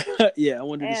Francisco. Yeah, I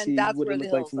wanted to see what it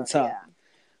looked like from the top. Yeah.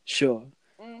 Sure.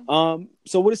 Mm-hmm.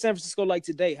 So what is San Francisco like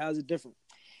today? How is it different?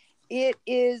 It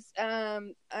is,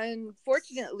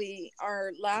 unfortunately,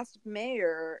 our last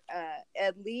mayor,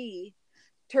 Ed Lee,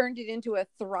 turned it into a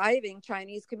thriving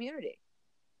Chinese community.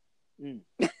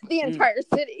 The entire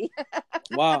city.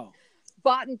 Wow.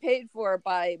 Bought and paid for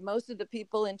by most of the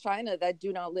people in China that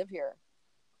do not live here.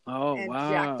 Oh, and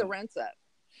wow. jack the rents up.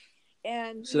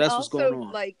 And so that's also, what's going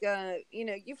on. Like,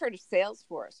 you've heard of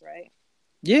Salesforce, right?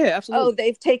 Yeah, absolutely. Oh,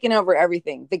 they've taken over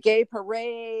everything. The gay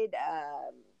parade,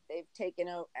 they've taken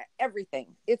over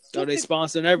everything. It's just they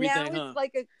sponsored everything, now it's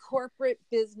like a corporate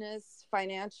business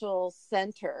financial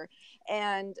center.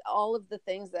 And all of the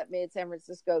things that made San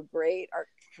Francisco great are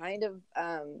kind of,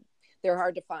 they're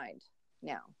hard to find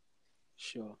now.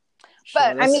 Sure.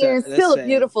 But I mean, it's still a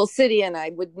beautiful city, and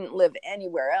I wouldn't live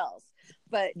anywhere else.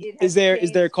 But is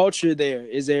there culture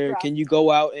there? Can you go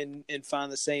out and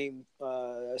find the same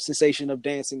sensation of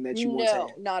dancing that you once had? No,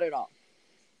 not at all.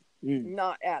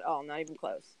 Not at all. Not even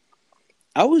close.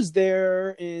 I was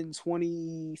there in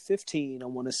 2015, I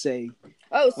want to say.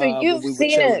 Oh, so you've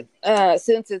seen it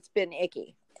since it's been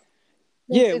icky.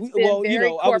 since Yeah, it's been very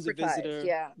I was a corporatized. visitor.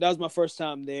 Yeah. That was my first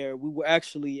time there. We were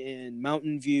actually in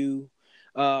Mountain View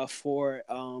for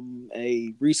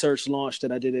a research launch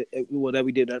that I did that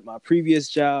we did at my previous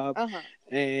job,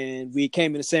 and we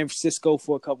came into San Francisco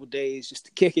for a couple of days just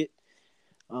to kick it.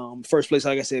 First place,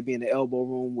 like I said, being the Elbow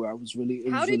Room, where I was really.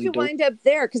 How did really you dope. wind up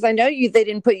there? Because I know they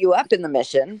didn't put you up in the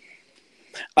Mission.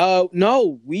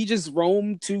 No, we just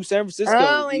roamed to San Francisco.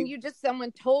 Oh, and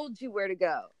someone told you where to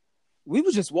go. We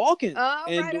was just walking. Oh,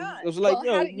 and right on. It was like,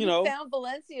 you found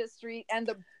Valencia Street and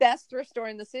the best thrift store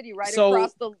in the city across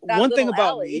that one thing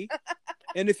about alley. me,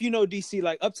 and if you know DC,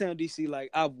 like Uptown DC,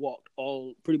 like I've walked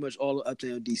pretty much all of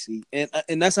Uptown DC,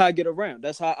 and that's how I get around.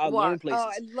 That's how I learn places. Oh,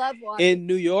 I love walking. In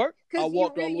New York, I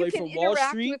walked all the way from Wall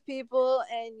Street. You can interact with people,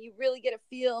 and you really get a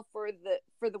feel for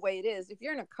the way it is. If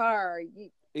you're in a car,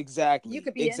 Exactly. you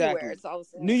could be anywhere. It's all the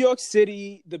same. New York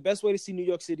City, the best way to see New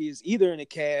York City is either in a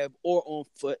cab or on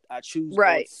foot. I choose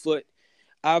on foot.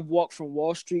 I've walked from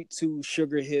Wall Street to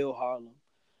Sugar Hill, Harlem.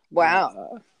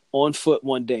 Wow. On foot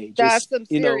one day. That's some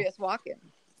serious walking.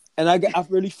 And I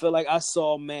really feel like I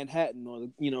saw Manhattan, or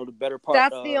the better part.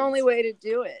 That's the only way to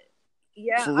do it.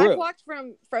 Yeah, I walked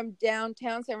from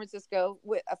downtown San Francisco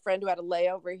with a friend who had a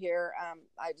layover here.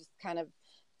 I just kind of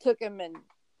took him and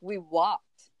we walked.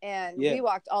 And we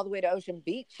walked all the way to Ocean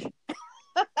Beach.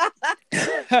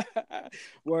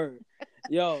 Word.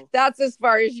 Yo. That's as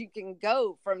far as you can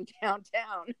go from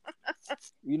downtown.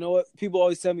 You know what? People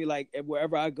always tell me, like,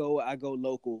 wherever I go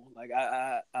local. Like,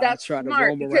 I try to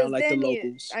roam around like the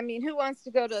locals. Who wants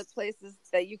to go to places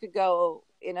that you could go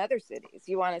in other cities?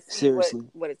 You want to see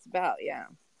what it's about. Yeah.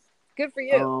 Good for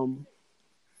you.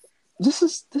 This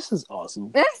is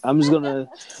awesome. I'm just gonna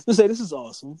say this is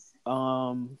awesome.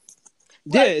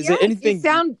 Is there anything? You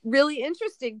sound really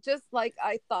interesting, just like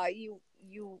I thought you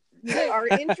are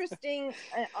interesting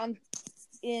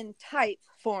in type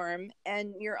form,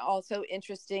 and you're also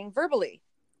interesting verbally.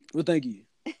 Well, thank you.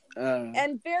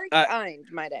 And very kind,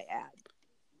 might I add.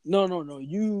 No.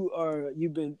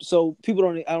 You've been so people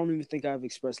don't. I don't even think I've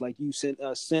expressed like you sent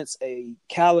since a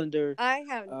calendar. I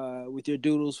have with your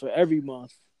doodles for every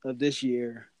month of this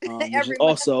year. Every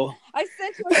also, I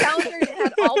sent you a calendar and it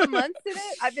had all the months in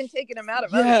it. I've been taking them out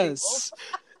of other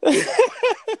people.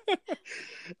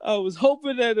 I was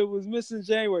hoping that it was missing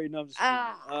January. No, I'm just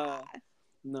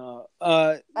no.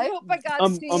 I hope I got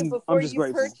to you before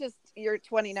you purchased your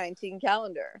 2019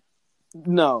 calendar.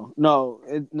 No.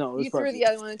 You threw the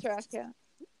other one in the trash can.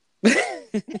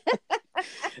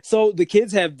 So the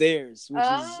kids have theirs, which is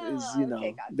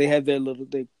gotcha. They have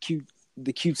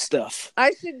the cute stuff.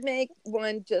 I should make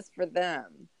one just for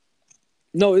them.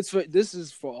 No, this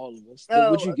is for all of us.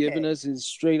 What you're giving us is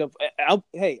straight up. I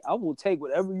will take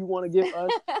whatever you want to give us.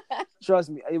 Trust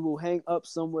me, it will hang up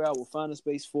somewhere. I will find a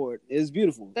space for it. It's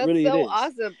beautiful. That's really, so it is.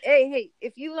 Awesome. Hey,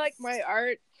 if you like my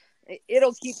art,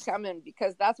 it'll keep coming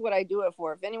because that's what I do it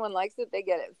for. If anyone likes it, they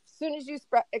get it. As soon as you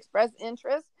express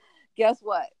interest, guess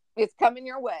what? It's coming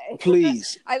your way.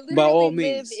 Please, I literally by all live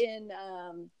means. in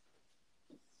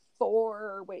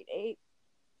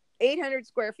 800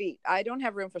 square feet. I don't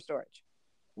have room for storage.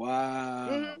 Wow.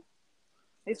 Mm-hmm.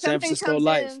 If San something Francisco comes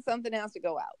life. in, something has to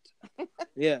go out.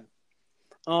 Yeah.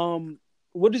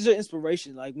 What is your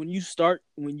inspiration? Like when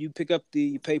you pick up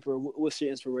the paper, what's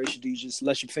your inspiration? Do you just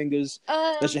let your fingers,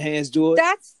 let your hands do it?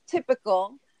 That's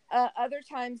typical. Other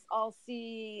times I'll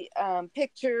see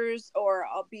pictures, or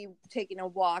I'll be taking a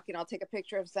walk and I'll take a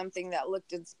picture of something that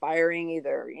looked inspiring,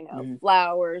 either,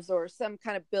 flowers or some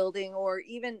kind of building, or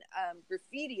even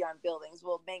graffiti on buildings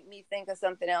will make me think of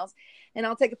something else. And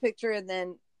I'll take a picture, and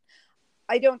then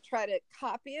I don't try to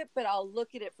copy it, but I'll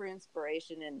look at it for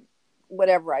inspiration and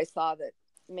whatever I saw that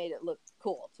made it look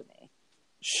cool to me.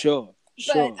 Sure.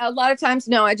 But a lot of times,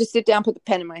 no, I just sit down, put the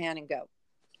pen in my hand and go.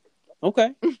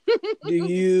 Okay. Do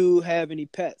you have any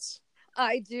pets?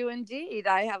 I do indeed.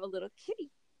 I have a little kitty.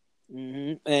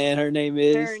 Mm-hmm. And her name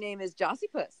is? Her name is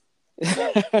Jossipus.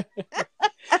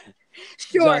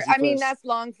 Sure. I mean, that's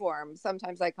long form.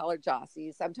 Sometimes I call her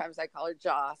Jossie. Sometimes I call her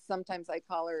Joss. Sometimes I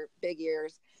call her Big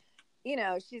Ears.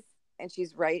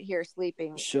 She's right here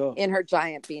sleeping in her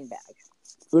giant beanbag.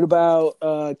 What about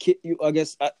I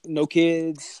guess no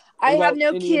kids? I have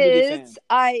no kids.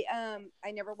 I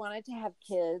never wanted to have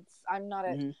kids. I'm not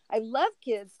I love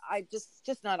kids. I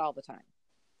just not all the time.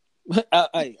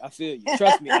 I feel you.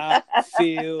 Trust me. I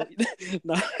feel.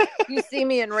 You see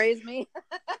me and raise me.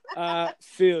 I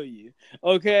feel you.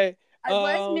 Okay. I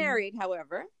was married,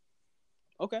 however.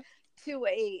 Okay. To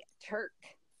a Turk.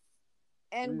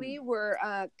 And we were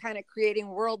kind of creating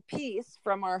world peace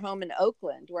from our home in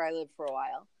Oakland, where I lived for a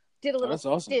while. Did a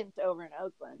little stint over in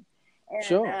Oakland.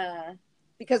 And,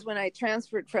 because when I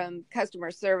transferred from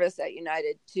customer service at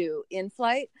United to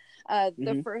in-flight,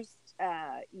 the first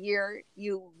year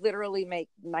you literally make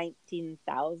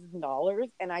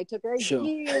 $19,000, and I took a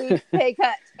huge pay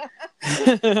cut.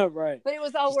 Right, but it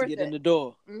was all just worth to get it. in the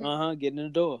door. Getting in the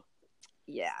door.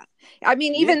 Yeah, I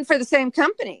mean, even for the same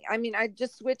company. I mean, I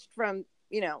just switched from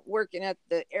working at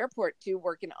the airport to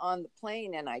working on the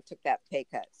plane, and I took that pay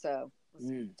cut. So.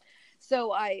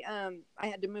 So I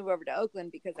had to move over to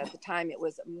Oakland because at the time it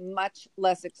was much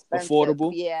less expensive,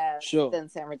 affordable, than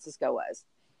San Francisco was.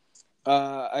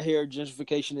 I hear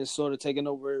gentrification is sort of taking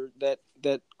over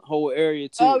that whole area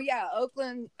too. Oh yeah,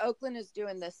 Oakland is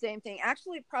doing the same thing.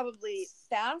 Actually, probably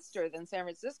faster than San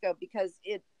Francisco because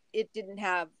it didn't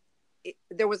have.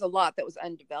 There was a lot that was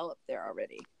undeveloped there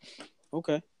already.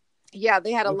 Okay. Yeah,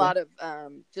 they had a lot of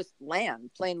just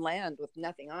plain land with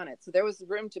nothing on it. So there was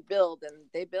room to build, and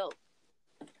they built.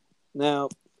 Now,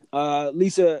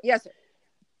 Lisa. Yes, sir.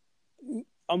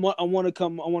 I want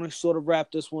to sort of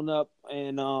wrap this one up,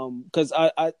 and because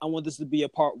I want this to be a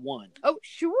part 1. Oh,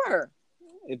 sure.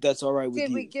 If that's all right with you.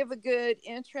 Did we give a good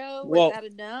intro? Was that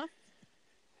enough?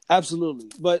 Absolutely,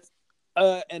 but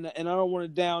and I don't want to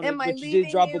down it, but you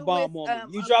did drop a bomb on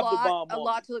me. You dropped a bomb on me. A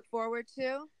lot to look forward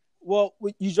to. Well,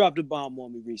 you dropped a bomb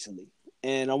on me recently,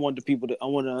 and I want the people to. I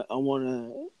want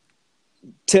to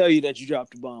tell you that you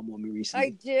dropped a bomb on me recently. I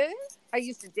did. I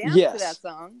used to dance to that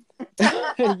song.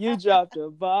 You dropped a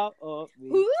bomb on me.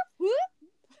 Whoop,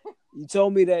 whoop. You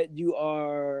told me that you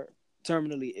are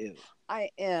terminally ill. I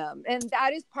am, and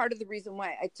that is part of the reason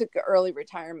why I took an early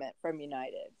retirement from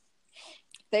United.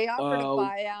 They offered a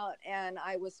buyout, and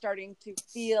I was starting to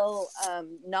feel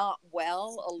not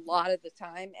well a lot of the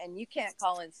time. And you can't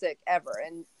call in sick ever.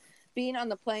 And being on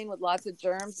the plane with lots of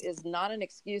germs is not an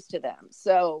excuse to them.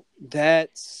 So that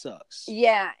sucks.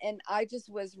 Yeah, and I just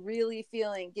was really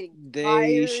getting they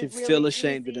tired, should really feel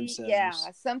ashamed dizzy. of themselves. Yeah,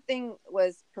 something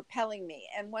was propelling me.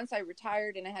 And once I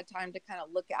retired and I had time to kind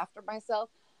of look after myself,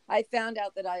 I found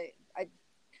out that I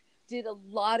did a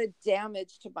lot of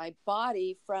damage to my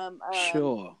body from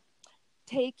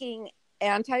taking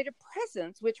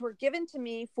antidepressants, which were given to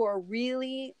me for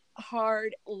really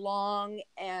hard, long,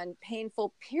 and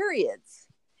painful periods.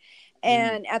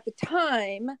 And at the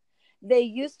time, they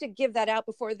used to give that out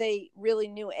before they really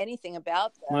knew anything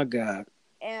about them. My God.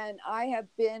 And I have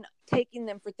been taking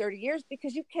them for 30 years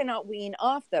because you cannot wean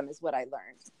off them, is what I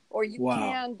learned. Or you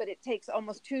can, but it takes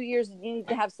almost 2 years, and you need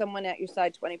to have someone at your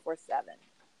side 24/7.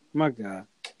 My God.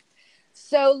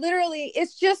 So literally,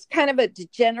 it's just kind of a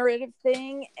degenerative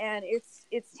thing, and it's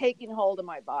taking hold of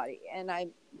my body, and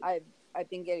I've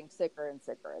been getting sicker and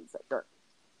sicker and sicker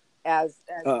as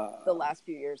the last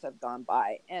few years have gone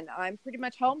by, and I'm pretty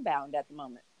much homebound at the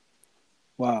moment.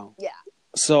 Wow. Yeah.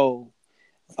 So,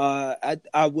 I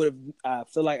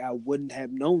feel like I wouldn't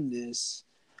have known this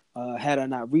had I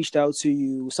not reached out to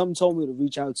you. Someone told me to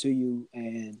reach out to you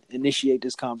and initiate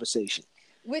this conversation.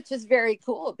 Which is very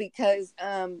cool because,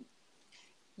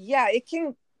 it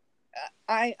can.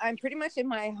 I'm pretty much in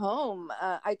my home.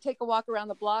 I take a walk around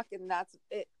the block, and that's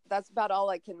it. That's about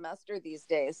all I can muster these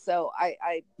days. So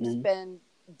I spend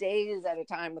days at a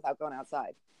time without going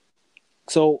outside.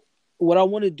 So what I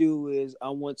want to do is I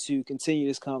want to continue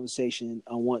this conversation.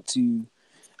 I want to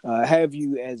have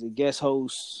you as a guest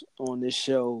host on this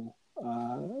show.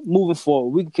 Moving forward,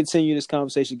 we can continue this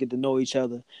conversation, get to know each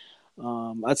other.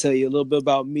 I'll tell you a little bit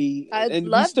about me. I'd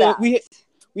love that.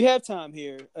 We have time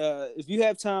here. If you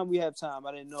have time, we have time.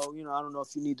 I didn't know, I don't know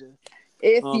if you need to.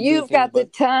 If you've got the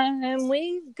time,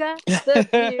 we've got the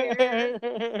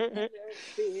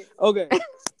fear. Okay.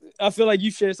 I feel like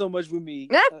you share so much with me.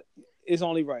 It's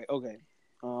only right. Okay.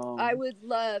 I would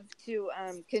love to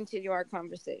continue our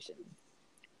conversation.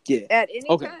 Yeah. At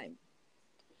any time.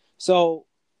 So,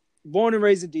 born and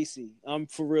raised in D.C. I'm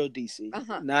for real D.C.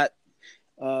 Not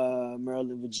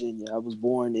Maryland, Virginia. I was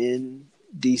born in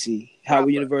D.C.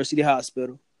 Howard University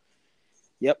Hospital.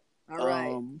 Yep. All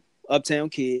right. Uptown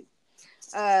kid.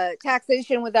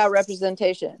 Taxation without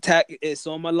representation. It's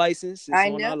on my license. It's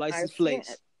on our license plate.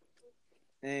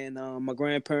 And my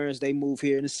grandparents, they moved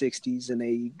here in the 60s, and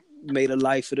they made a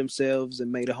life for themselves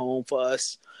and made a home for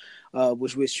us,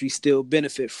 which we still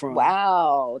benefit from.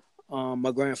 Wow.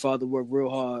 My grandfather worked real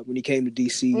hard when he came to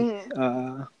D.C.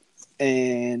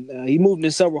 And he moved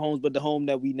in several homes, but the home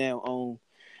that we now own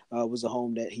was a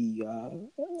home that he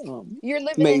You're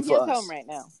living in his home right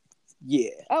now?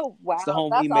 Yeah. Oh, wow. It's the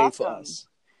home he made for us.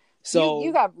 So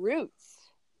you got roots.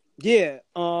 Yeah.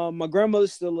 My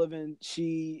grandmother's still living.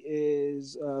 She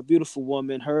is a beautiful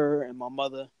woman, her and my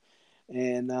mother.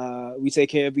 And we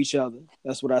take care of each other.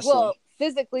 That's what I say. Well,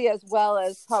 physically as well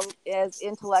as as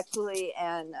intellectually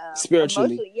and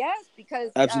Spiritually. emotionally. Yes,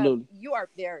 because Absolutely. you are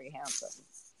very handsome.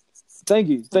 Thank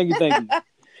you.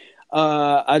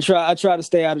 I try to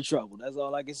stay out of trouble. That's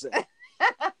all I can say.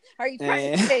 Are you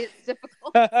trying to say it's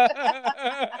difficult?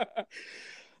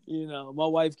 You know, my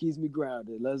wife keeps me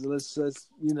grounded. Let's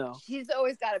you know. She's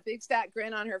always got a big fat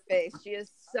grin on her face. She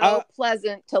is so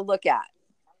pleasant to look at.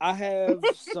 I have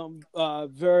some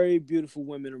very beautiful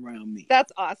women around me.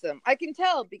 That's awesome. I can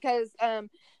tell because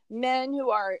men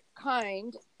who are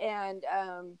kind and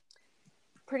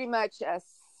pretty much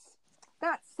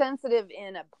not sensitive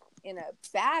in a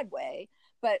bad way,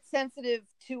 but sensitive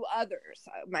to others,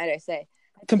 might I say.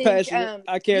 Compassionate.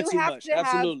 I care too much. You have to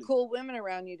Absolutely. have cool women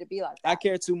around you to be like that. I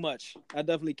care too much. I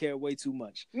definitely care way too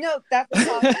much. No, that's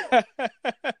impossible.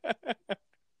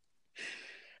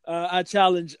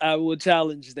 I will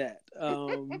challenge that.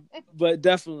 But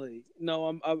definitely,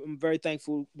 no, I'm very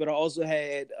thankful. But I also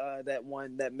had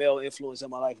that male influence in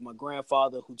my life, my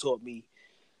grandfather, who taught me.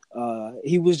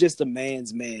 He was just a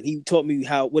man's man. He taught me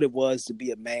what it was to be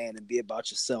a man and be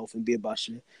about yourself and be about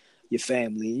your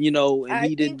family. You know, and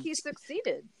I think he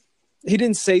succeeded. He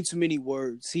didn't say too many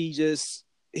words.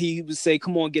 He would say,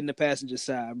 "Come on, get in the passenger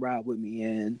side, ride with me."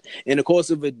 And in the course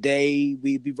of a day,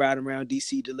 we'd be riding around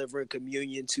DC delivering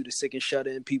communion to the sick and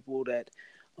shut-in people that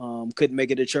couldn't make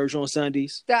it to church on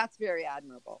Sundays. That's very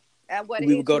admirable. At what we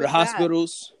age would go to was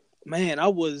hospitals. That? Man, I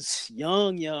was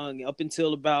young, up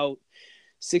until about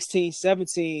 16,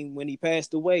 17 when he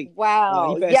passed away.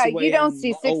 Wow. You don't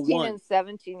see 16 and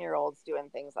 17-year-olds doing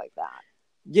things like that.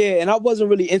 Yeah, and I wasn't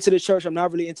really into the church. I'm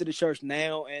not really into the church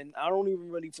now, and I don't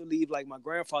even really believe like my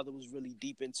grandfather was really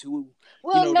deep into.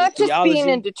 Not just theology. Being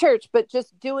into church, but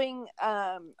just doing.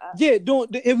 He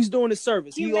was doing his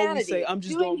service. Humanity. He always say, "I'm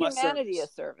just doing my humanity service."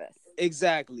 A service.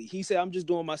 Exactly. He said, "I'm just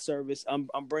doing my service. I'm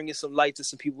bringing some light to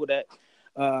some people that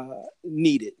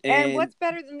need it." And what's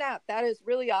better than that? That is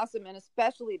really awesome, and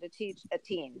especially to teach a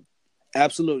teen.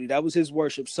 Absolutely, that was his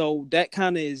worship. So that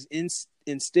kind of is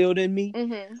instilled in me,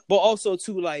 but also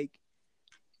too like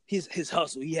his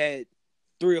hustle. He had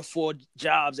 3 or 4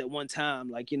 jobs at one time.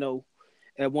 Like, you know,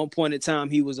 at one point in time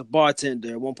he was a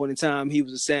bartender. At one point in time he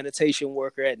was a sanitation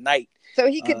worker at night. So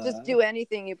he could just do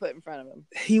anything you put in front of him.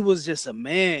 He was just a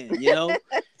man, you know.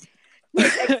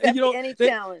 Except any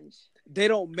challenge. They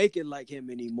don't make it like him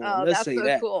anymore. Oh, Let's that's say so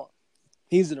that. Cool.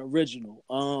 He's an original.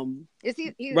 Is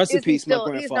he? Rest in peace, my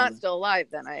grandfather. He's not still alive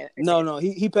then. No.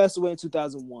 He passed away in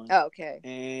 2001. Oh, okay.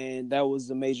 And that was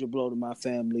a major blow to my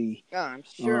family. Oh, I'm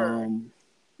sure.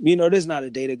 You know, there's not a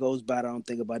day that goes by that I don't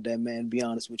think about that man. To be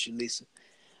honest with you, Lisa.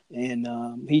 And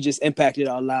he just impacted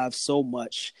our lives so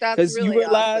much. That's really you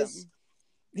realize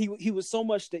awesome. He was so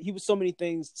much that he was so many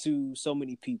things to so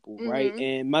many people, right?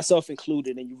 And myself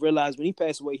included. And you realize when he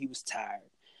passed away, he was tired.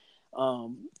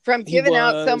 From giving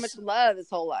out so much love his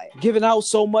whole life, giving out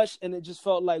so much, and it just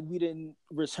felt like we didn't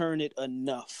return it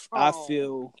enough. I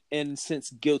feel in a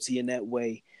sense guilty in that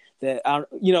way. That I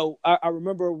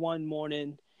remember one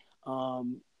morning,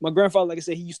 my grandfather, like I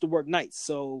said, he used to work nights.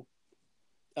 So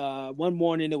one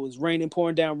morning it was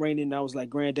pouring down raining, and I was like,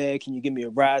 "Granddad, can you give me a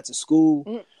ride to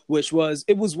school?" Which was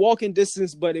walking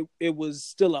distance, but it was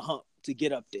still a hump to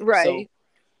get up there. Right.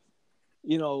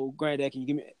 So, Granddad, can you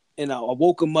give me? And I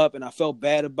woke him up, and I felt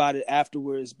bad about it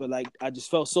afterwards. But like, I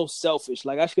just felt so selfish.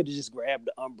 Like I should have just grabbed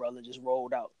the umbrella and just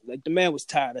rolled out. Like the man was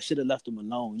tired. I should have left him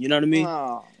alone. You know what I mean?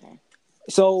 Oh.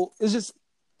 So it's just.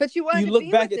 But you look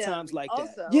back at times like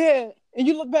that. Yeah, and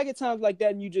you look back at times like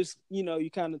that, and you just, you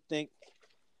kind of think,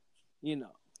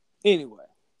 Anyway.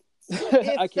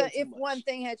 If one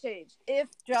thing had changed, if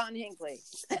John Hinckley.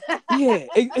 Yeah,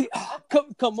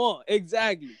 come on,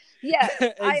 exactly. Yeah,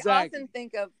 exactly. I often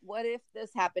think of what if this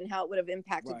happened, how it would have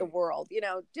impacted the world,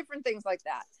 different things like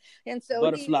that. And so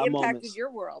Butterfly he impacted moments.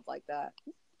 your world like that.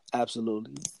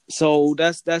 Absolutely. So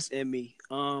that's in me.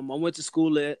 I went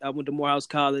to Morehouse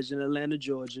College in Atlanta,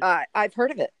 Georgia. I've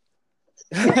heard of it.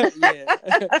 Yeah.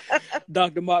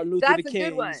 Dr. Martin Luther That's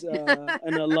King's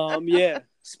an alum. Yeah.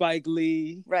 Spike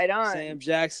Lee. Right on. Sam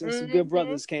Jackson. Some good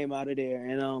brothers came out of there.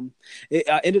 And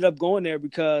I ended up going there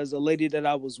because a lady that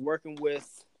I was working with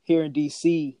here in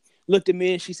DC looked at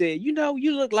me and she said, you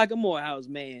look like a Morehouse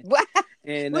man. What?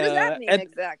 And what does that mean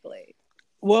exactly?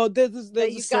 Well, there's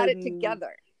you got it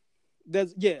together.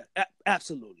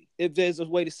 Absolutely. If there's a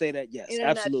way to say that, yes, in a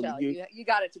absolutely. Nutshell, you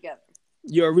got it together.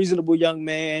 You're a reasonable young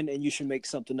man, and you should make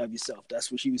something of yourself.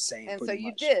 That's what she was saying. And so you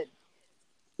much. did.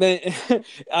 Then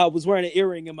I was wearing an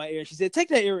earring in my ear. She said, "Take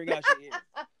that earring out your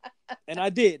ear," and I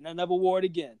did, and I never wore it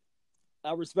again.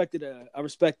 I respected her. I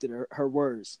respected her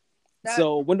words.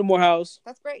 So went to Morehouse.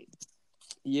 That's great.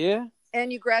 Yeah.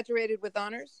 And you graduated with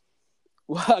honors?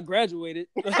 Well, I graduated.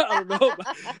 I don't know.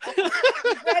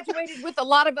 You graduated with a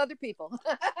lot of other people.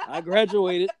 I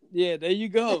graduated. Yeah, there you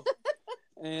go.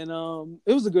 And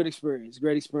it was a good experience.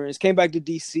 Great experience. Came back to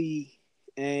DC,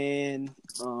 and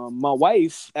my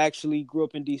wife actually grew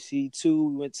up in DC too.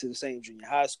 We went to the same junior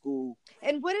high school.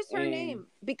 And what is her And name?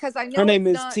 Because I know her name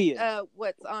it's is not, Tia.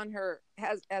 what's on her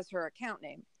as her account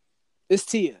name. It's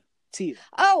Tia. Tia.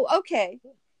 Oh, okay.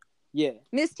 Yeah.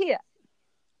 Miss Tia.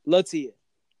 Latia.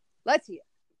 Latia.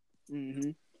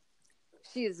 Mm-hmm.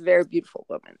 She is a very beautiful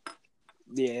woman.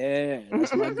 Yeah,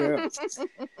 that's my girl.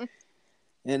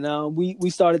 And we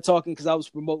started talking because I was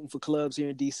promoting for clubs here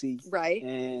in DC. Right.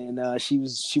 And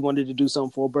she wanted to do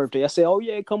something for her birthday. I said, "Oh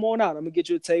yeah, come on out. I'm gonna get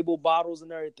you a table, bottles,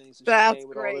 and everything." So That's she came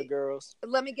with great. all the girls.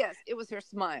 Let me guess. It was her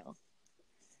smile.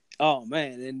 Oh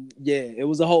man, and yeah, it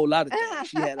was a whole lot of things.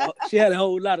 She had a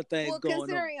whole lot of things going on.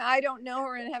 Considering I don't know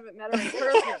her and haven't met her in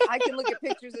person, I can look at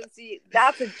pictures and see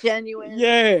that's a genuine,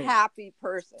 happy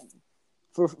person.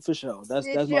 For sure. That's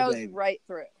my baby. Right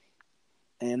through.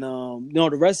 And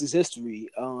the rest is history.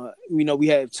 We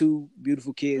have two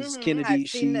beautiful kids. Kennedy,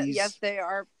 yes, they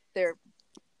are. They're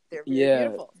very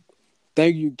beautiful.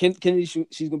 Thank you. Kennedy,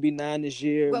 she's gonna be 9 this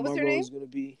year. What was her name? Gonna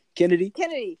be Kennedy.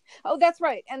 Kennedy. Oh, that's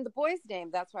right. And the boy's name.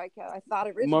 That's why I thought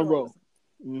originally. Monroe.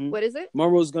 Mm-hmm. What is it?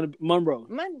 Monroe's gonna be Monroe.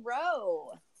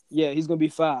 Monroe. Yeah, he's gonna be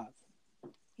 5.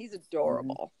 He's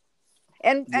adorable.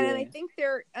 Mm-hmm. And I think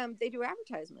they do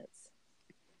advertisements.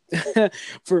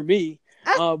 For me.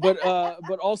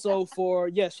 But also for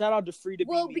shout out to Frida.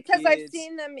 Well, because I've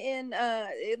seen them in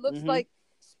it looks like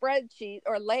spreadsheet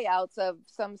or layouts of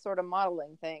some sort of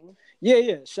modeling thing.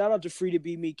 Yeah. Shout out to Free to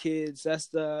Be Me Kids. That's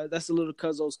the little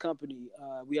Cuzzo's company.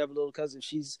 We have a little cousin.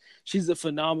 She's a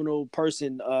phenomenal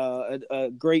person, a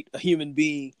great human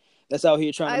being that's out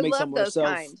here trying to make something of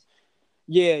herself. Kind.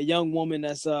 Yeah, young woman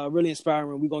that's really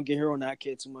inspiring. We're gonna get her on that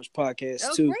Kid Too Much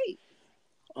podcast too. Great.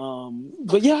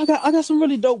 But yeah, I got some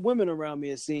really dope women around me,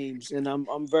 it seems, and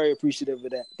I'm very appreciative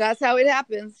of that. That's how it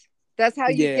happens. That's how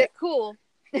you get cool.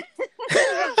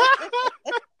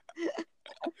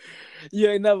 You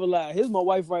ain't never lie. Here's my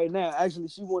wife right now. Actually,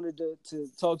 she wanted to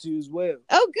talk to you as well.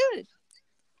 Oh, good.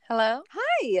 Hello.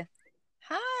 Hi.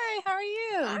 Hi. How are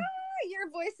you? Your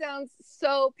voice sounds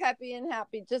so peppy and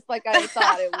happy, just like I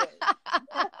thought it would.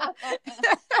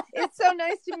 It's so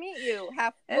nice to meet you.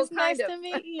 It's nice to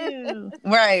meet you.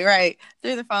 Right.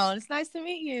 Through the phone. It's nice to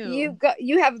meet you.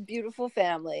 You have a beautiful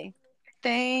family.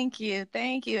 Thank you.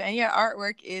 And your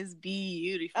artwork is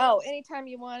beautiful. Oh, anytime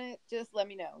you want it, just let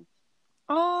me know.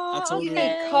 Oh, I can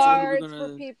make cards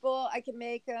for people. I can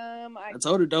make them. I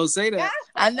told her don't say that.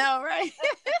 I know, right?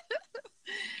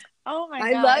 Oh my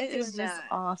God! I love it is just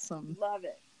awesome. Love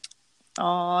it.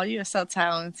 Oh, you're so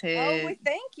talented. Oh, well,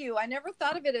 thank you. I never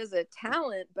thought of it as a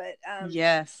talent, but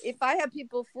yes, if I have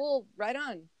people fooled, right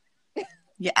on.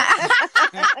 Yeah.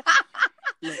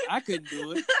 Look, I couldn't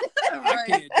do it. I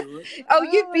can't do it. Oh,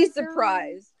 you'd be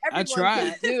surprised. I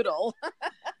tried. Doodle.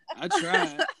 I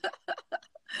tried.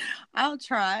 I'll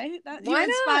try. You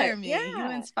inspire me. Yeah. You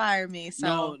inspire me.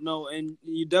 So no, and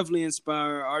you definitely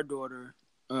inspire our daughter.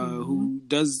 Who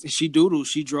doodles,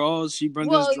 she draws, she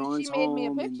brings us drawings home. She made me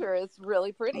a picture. It's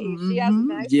really pretty. She has a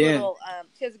nice little,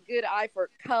 she has a good eye for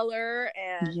color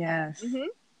and yes.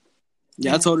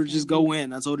 Yeah, I told her just go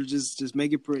in. I told her just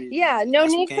make it pretty. Yeah, no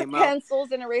need for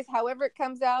pencils and erase. However it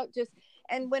comes out,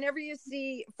 and whenever you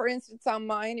see, for instance, on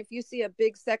mine, if you see a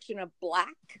big section of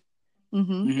black,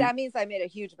 that means I made a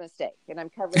huge mistake and I'm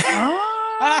covering it.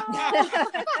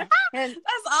 And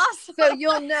that's awesome. So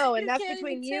you'll know, and that's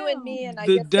between you and me, and I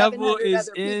guess 700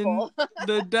 other people.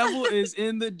 The devil is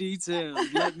in the details.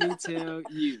 Let me tell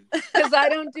you. Because I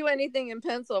don't do anything in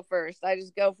pencil first. I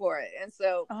just go for it, and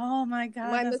so oh my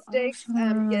God, my mistakes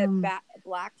get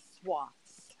black swaths.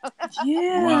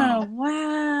 Yeah,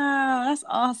 wow, that's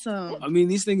awesome. I mean,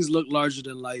 these things look larger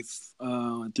than life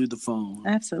through the phone.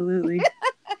 Absolutely.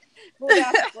 Well,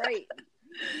 that's great.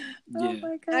 Yeah. Oh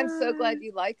my God. I'm so glad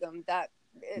you like them.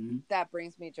 That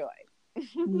brings me joy.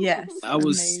 Yes. I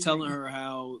was telling her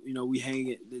how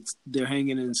they're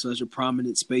hanging in such a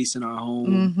prominent space in our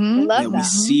home. Love that. We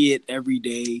see it every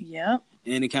day. Yep.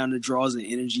 And it kind of draws an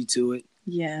energy to it.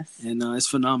 Yes. And it's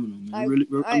phenomenal. I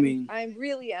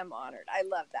really am honored. I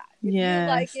love that. If you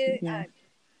like it,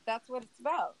 that's what it's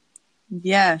about.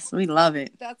 Yes, we love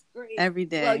it. That's great. Every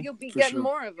day. Well, you'll be getting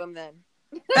more of them then.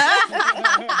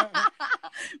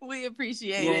 We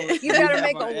appreciate it. You better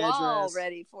make a wall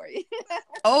ready for you.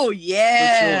 Oh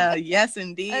yeah, yes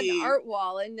indeed. An art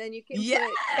wall, and then you can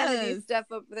put Kennedy stuff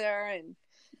up there, and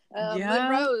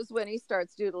Monroe's when he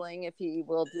starts doodling, if he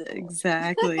will doodle.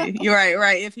 Exactly. You're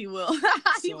right. If he will,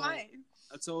 he might.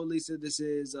 I told Lisa this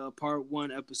is part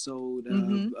 1 episode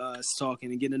of us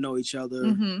talking and getting to know each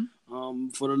other.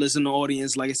 For the listening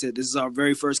audience, like I said, this is our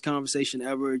very first conversation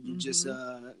ever. You just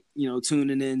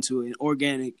tuning into an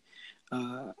organic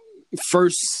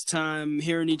first time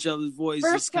hearing each other's voices,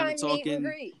 first kind of time meet talking. and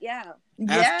greet. Yeah.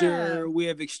 After we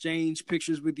have exchanged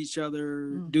pictures with each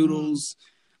other, doodles.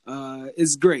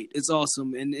 It's great. It's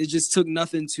awesome, and it just took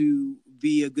nothing to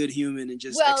be a good human and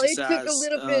just exercise. It took a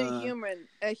little bit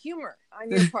of humor on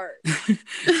your part.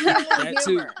 That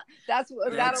too.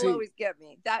 That'll too. always get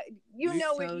me. That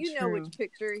know which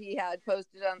picture he had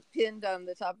pinned on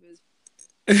the top of his.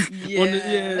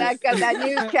 That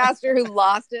newscaster who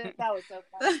lost it. That was so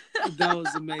fun. That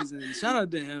was amazing. Shout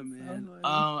out to him, man.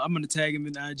 I'm gonna tag him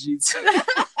in IG too.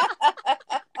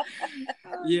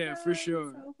 Yeah, for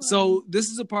sure. So this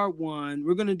is a part 1.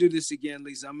 We're gonna do this again,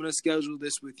 Lisa. I'm gonna schedule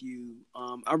this with you.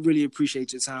 I really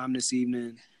appreciate your time this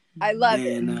evening. I love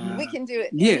it. We can do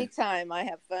it anytime. I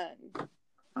have fun.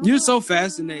 You're so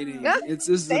fascinating. This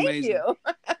is amazing. You.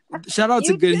 Shout out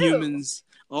to Good Humans.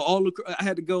 I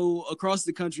had to go across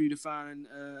the country to find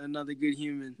another good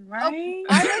human. Right.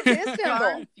 I went to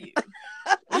Istanbul.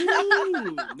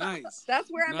 Ooh, nice. That's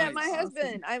where I met my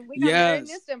husband. We got married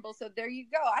in Istanbul, so there you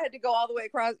go. I had to go all the way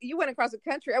across. You went across the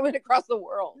country. I went across the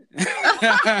world.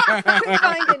 I couldn't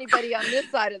find anybody on this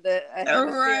side of the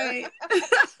right.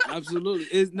 Absolutely.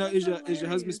 Is your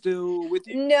husband still with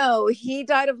you? No, he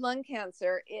died of lung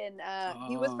cancer.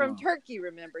 He was from Turkey.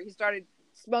 Remember, he started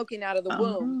smoking out of the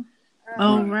womb.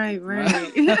 Right.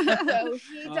 So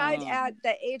he died at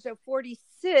the age of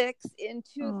 46 in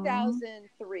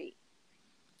 2003.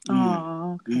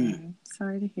 Oh, okay.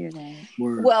 Sorry to hear that.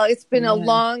 Word. Well, it's been a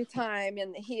long time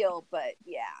in the heel, but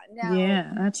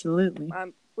now absolutely.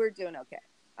 We're doing okay.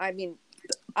 I mean,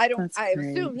 I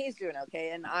assume he's doing okay,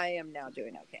 and I am now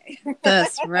doing okay.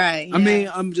 That's right. I mean,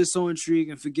 I'm just so intrigued,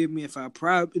 and forgive me if I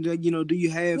do you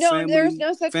have family? There's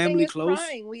no such family thing as close?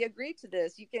 prying. We agreed to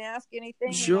this. You can ask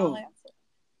anything. Sure. And I'll answer.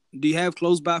 Do you have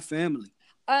close by family?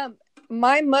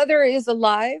 My mother is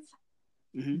alive,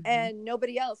 Mm-hmm. and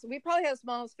nobody else. We probably have the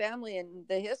smallest family in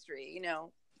the history.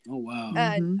 Oh wow.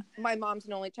 My mom's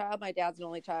an only child. My dad's an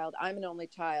only child. I'm an only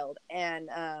child, and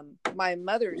my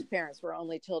mother's parents were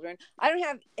only children. I don't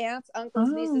have aunts, uncles,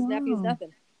 nieces, nephews,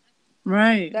 nothing.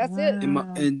 Right. That's it.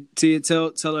 And Tia,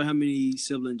 tell her how many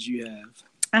siblings you have.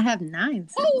 I have 9 siblings.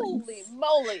 Holy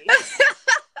moly!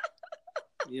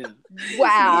 Yeah.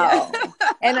 Wow.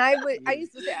 And I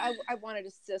used to say I wanted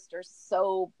a sister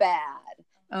so bad.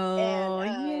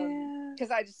 Because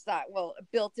I just thought, well, a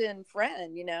built-in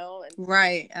friend,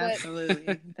 Right, absolutely.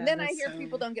 And then I hear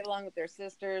people don't get along with their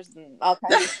sisters and all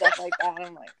kinds of stuff like that.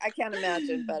 I'm like, I can't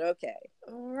imagine, but okay.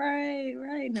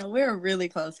 Right. No, we're a really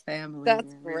close family.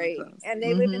 That's great. Really, and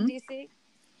they live in DC?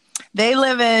 They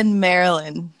live in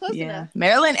Maryland. Close enough.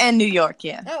 Maryland and New York,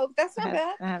 yeah. Oh, that's not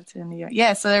bad. I have 2 in New York.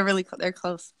 Yeah, so they're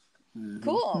close. Mm-hmm.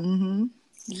 Cool. Mm-hmm.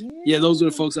 Yeah, those are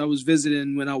the folks I was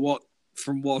visiting when I walked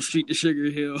from Wall Street to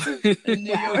Sugar Hill.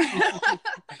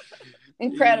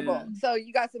 Incredible. Yeah. So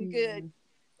you got some good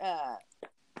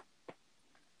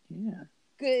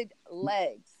good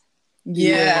legs.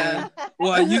 Yeah.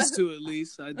 Well, I used to, at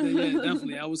least.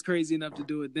 Definitely. I was crazy enough to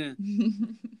do it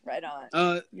then. Right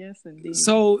on. Yes, indeed.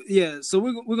 So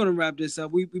we're gonna wrap this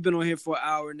up. We've been on here for an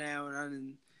hour now,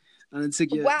 and I didn't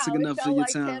took enough of your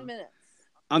time. 10 minutes.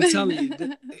 I'm telling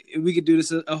you, we could do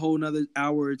this a whole another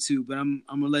hour or two, but I'm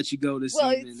gonna let you go this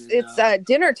evening. It's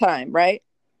dinner time, right?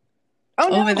 Oh,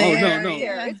 no. Over there. No.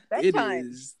 It's bedtime. It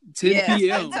is 10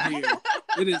 p.m. here.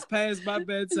 It is past my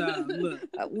bedtime. Look.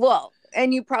 Well,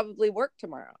 and you probably work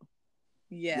tomorrow.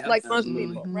 Yeah. Like most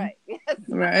people. Right.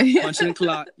 Right. Punching the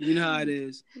clock. You know how it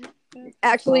is.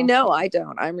 Actually, no, I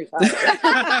don't. I'm retired.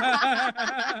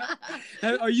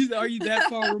 Are you that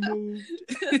far removed?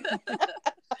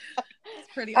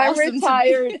 Pretty awesome. I'm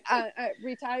retired.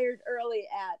 Retired early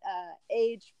at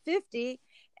age 50,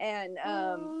 and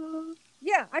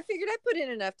I figured I put in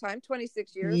enough time.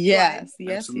 26 years. Yes,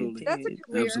 absolutely. That's a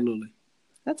career. Absolutely.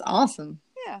 That's awesome.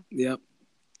 Yeah. Yep.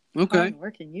 Okay.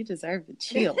 Working, you deserve to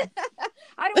chill.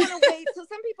 I don't want to wait. So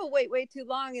some people wait way too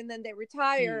long, and then they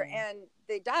retire and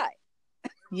they die.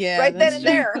 Yeah, right then and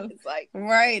there. It's like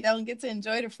right. They don't get to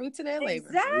enjoy the fruits of their labor.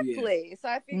 Exactly. Yeah. So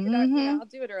I figured I'll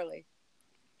do it early.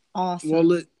 Awesome.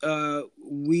 Well,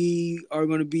 we are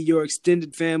going to be your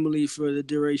extended family for the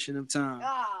duration of time.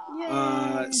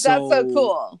 That's so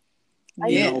cool. I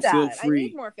need that. Feel free. I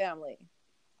need more family.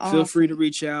 Feel free to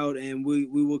reach out, and we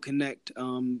will connect.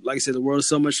 Like I said, the world is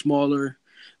so much smaller.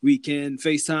 we can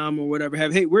FaceTime or whatever.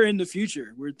 Hey, we're in the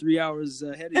future. We're 3 hours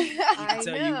ahead of you. We can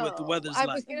tell you what the weather's like.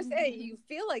 I was going to say, you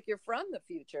feel like you're from the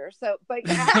future. So, but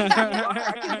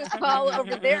I can just call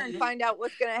over there and find out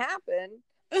what's going to happen.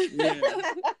 Yeah.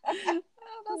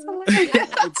 That's hilarious.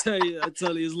 I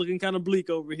tell you, it's looking kind of bleak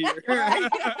over here.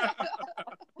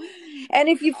 And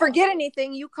if you forget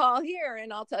anything, you call here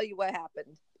and I'll tell you what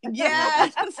happened.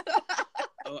 Yes.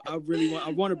 I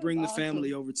want to bring the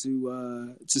family over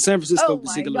to San Francisco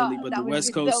particularly, but the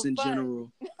West Coast in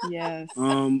general. Yes.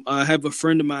 I have a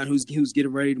friend of mine who's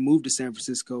getting ready to move to San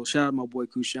Francisco. Shout out to my boy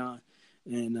Kushan.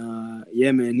 And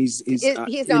yeah, man, he's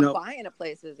not buying a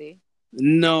place, is he?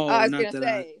 No, I was gonna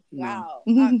say, wow,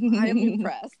 I'm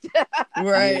impressed.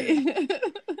 Right?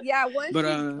 Yeah.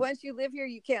 Once you live here,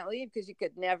 you can't leave because you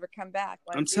could never come back.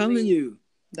 I'm telling you,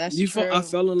 that's true. I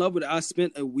fell in love with it. I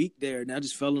spent a week there, and I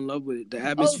just fell in love with it. The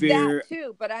atmosphere, that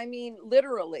too. But I mean,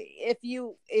 literally, if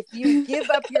you give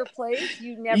up your place,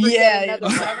 you never get another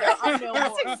one.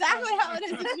 That's exactly how it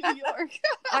is in New York.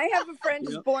 I have a friend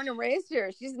who's born and raised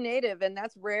here. She's native, and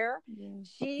that's rare.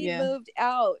 She moved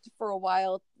out for a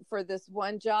while for this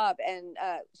one job, and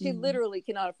she literally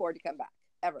cannot afford to come back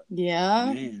ever.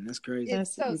 Yeah, man, that's crazy.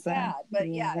 It's so sad, but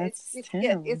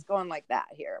it's going like that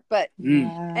here. But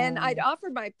and I'd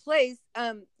offered my place.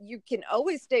 You can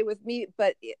always stay with me,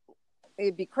 but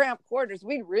it'd be cramped quarters.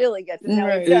 We'd really get to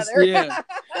know each other. Yeah.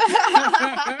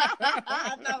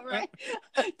 No, right.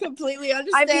 Completely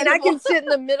understandable. I mean, I can sit in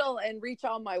the middle and reach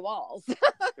all my walls.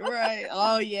 Right.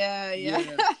 Oh yeah.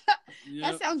 Yep.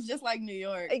 That sounds just like New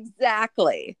York.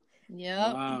 Exactly.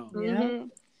 Yep. Wow. Mm-hmm.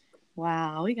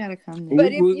 Wow, we gotta come.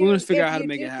 But we're gonna figure out how to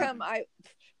make it happen.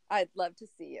 I'd love to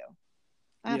see you.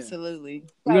 Absolutely.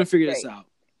 We're gonna figure this out.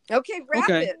 Okay, wrap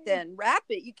it then. Wrap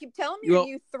it. You keep telling me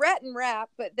you threaten rap,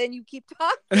 but then you keep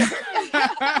talking.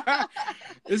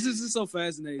 This is so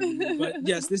fascinating. But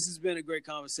yes, this has been a great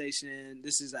conversation.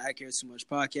 This is the I Care Too Much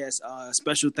podcast.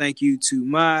 Special thank you to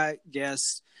my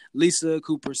guest, Lisa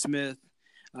Cooper Smith.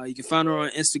 You can find her on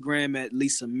Instagram at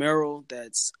Lisa Merrill.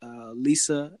 That's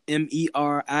Lisa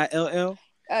Merrill.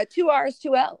 2 R's,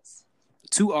 2 L's.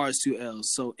 2 R's, 2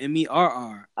 L's. So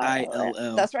Merrill.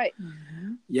 That's right.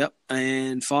 Mm-hmm. Yep.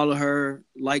 And follow her,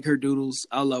 like her doodles.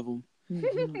 I love them.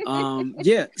 Mm-hmm.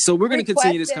 Yeah. So we're going to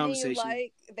continue this conversation.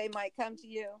 They might come to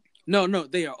you. No,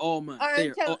 they are all mine.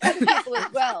 I'm telling other people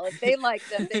as well. If they like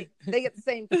them, they get the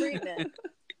same treatment.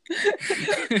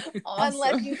 Awesome.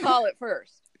 Unless you call it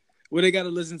first. Well, they got to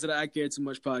listen to the I Care Too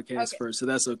Much podcast first, so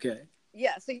that's okay.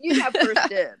 Yeah, so you have first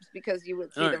dibs because you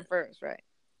would see them first, right?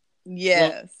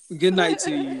 Yes. Well, good night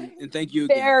to you, and thank you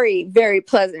again. Very, very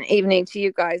pleasant evening to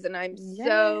you guys, and I'm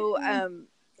so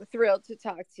thrilled to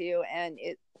talk to you. And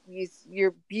you're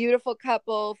a beautiful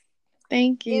couple.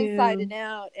 Thank you. Inside and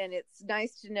out, and it's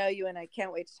nice to know you, and I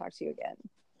can't wait to talk to you again.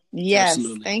 Yes.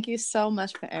 Absolutely. Thank you so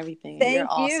much for everything. Thank you.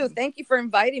 Awesome. Thank you for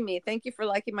inviting me. Thank you for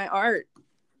liking my art.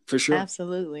 For sure.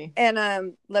 Absolutely. And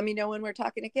let me know when we're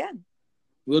talking again.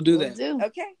 We'll do that.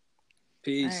 Okay.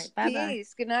 Peace. All right, bye-bye.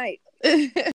 Peace. Good night.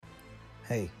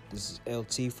 Hey, this is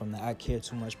LT from the I Care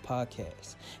Too Much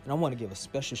podcast. And I want to give a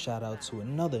special shout out to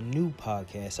another new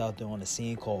podcast out there on the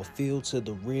scene called Feel to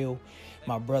the Real.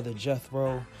 My brother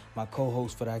Jethro, my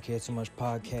co-host for the I Care Too Much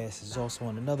podcast, is also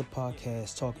on another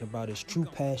podcast talking about his true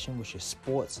passion, which is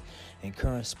sports and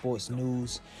current sports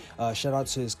news. Shout out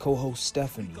to his co-host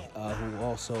Stephanie, who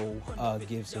also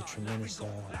gives a tremendous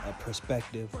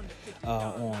perspective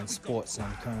on sports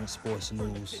and current sports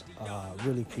news.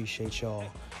 Really appreciate y'all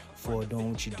for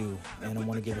doing what you do. And I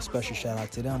want to give a special shout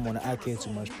out to them on the I Care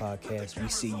Too Much podcast. We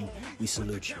see you. We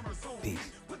salute you.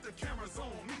 Peace.